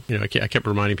 I kept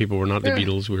reminding people we're not the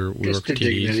Beatles. We work for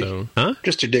TV. So,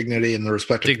 just your dignity and the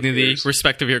respect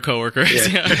of your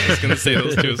coworkers. Yeah. I was going to say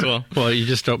those 2 as well. Well, you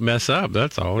just don't mess up.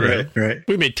 That's all, right? Right.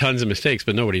 We made tons of mistakes,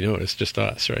 but nobody noticed, just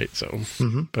us, right? So,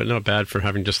 but not bad for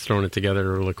having just thrown it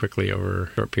together really quickly over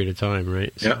a short period of time,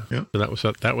 right? So, yeah.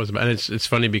 So that was, and it's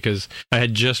funny because I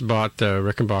had just bought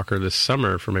Rickenbacker this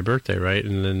summer for my birthday, right?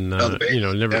 And then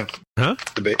Huh?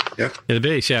 Yeah, the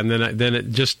bass, yeah. And then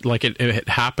it just like it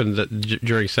happened that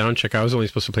during sound check, I was only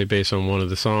supposed to play bass on one of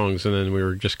the songs, and then we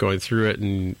were just going through it,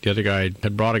 and the other guy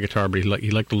had brought a guitar, but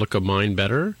he liked the look of mine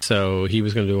better, so he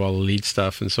was going to do all the lead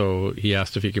stuff, and so he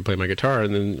asked if he could play my guitar,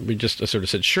 and then we just sort of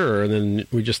said sure, and then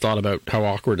we just thought about how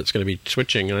awkward it's going to be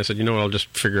switching, and I said, you know what, I'll just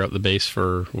figure out the bass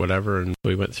for whatever, and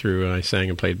we went through, and I sang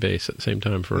and played bass at the same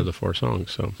time for the 4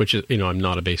 songs, so which is, I'm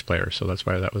not a bass player, so that's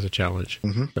why that was a challenge.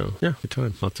 So yeah, good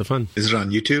time, lots of fun. Is it on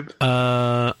YouTube?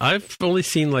 I've only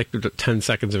seen like 10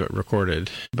 seconds of it recorded,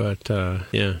 but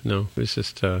yeah, no, it's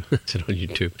just is it on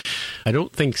YouTube? I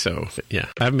don't think so. But yeah,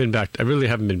 I really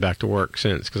haven't been back to work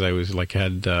since, because I was like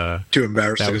had too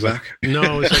embarrassed to go back.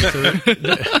 No, it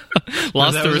was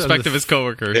lost the respect of his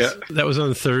coworkers. Yeah. That was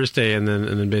on Thursday, and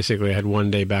then basically I had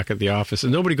one day back at the office,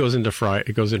 and nobody goes in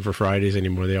for Fridays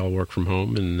anymore. They all work from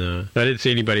home, and I didn't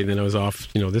see anybody. And then I was off,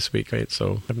 this week, right?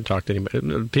 So I haven't talked to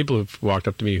anybody. People have walked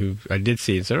up to me who I did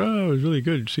see and said, "Oh, it was really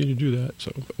good seeing you do that."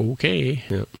 So okay,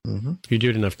 yeah. If you do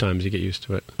it enough times, you get used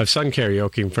to it. I've sung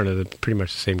karaoke in front of pretty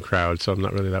much the same crowd, so I'm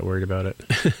not really that worried about it.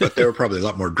 But they were probably a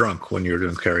lot more drunk when you were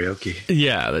doing karaoke.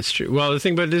 Yeah, that's true. Well, the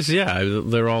thing about it is, yeah,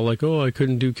 they're all like, "Oh, I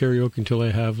couldn't do karaoke until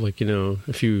I have like a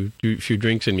few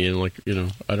drinks in me," and like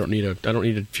I don't need a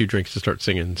few drinks to start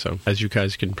singing. So as you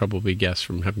guys can probably guess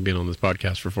from having been on this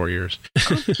podcast for 4 years, I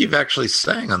don't think you've actually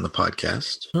sang on the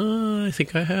podcast. I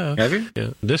think I have. Have you?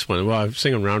 Yeah, this one. Well, I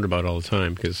sing on Roundabout all the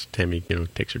time because Tammy,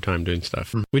 takes her time doing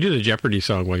stuff. We do the Jeopardy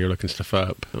song while you're looking stuff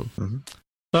up. So.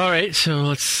 All right, so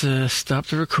let's stop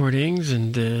the recordings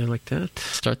and like that.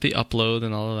 Start the upload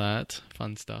and all of that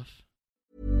fun stuff.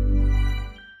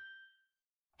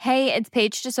 Hey, it's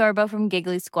Paige DeSorbo from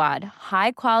Giggly Squad.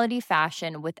 High quality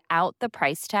fashion without the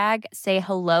price tag. Say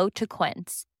hello to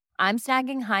Quince. I'm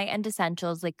snagging high-end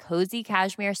essentials like cozy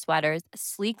cashmere sweaters,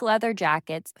 sleek leather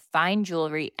jackets, fine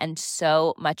jewelry, and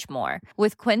so much more.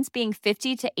 With Quince being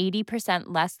 50 to 80%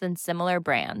 less than similar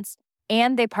brands.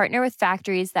 And they partner with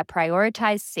factories that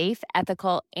prioritize safe,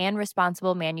 ethical, and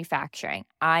responsible manufacturing.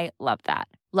 I love that.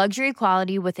 Luxury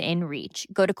quality within reach.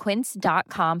 Go to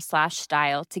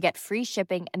quince.com/style to get free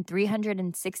shipping and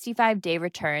 365-day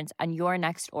returns on your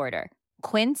next order.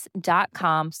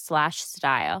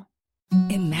 Quince.com/style.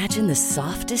 Imagine the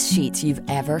softest sheets you've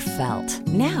ever felt.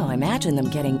 Now imagine them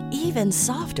getting even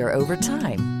softer over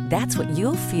time. That's what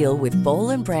you'll feel with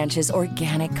Boll & Branch's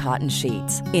organic cotton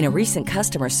sheets. In a recent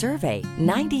customer survey,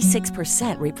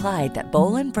 96% replied that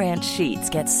Boll & Branch sheets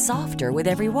get softer with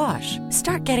every wash.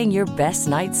 Start getting your best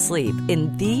night's sleep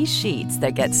in these sheets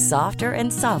that get softer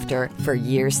and softer for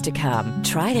years to come.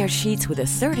 Try their sheets with a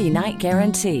 30-night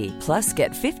guarantee. Plus,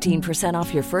 get 15%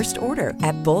 off your first order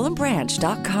at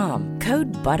bollandbranch.com.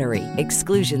 Code BUTTERY.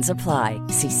 Exclusions apply.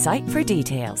 See site for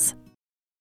details.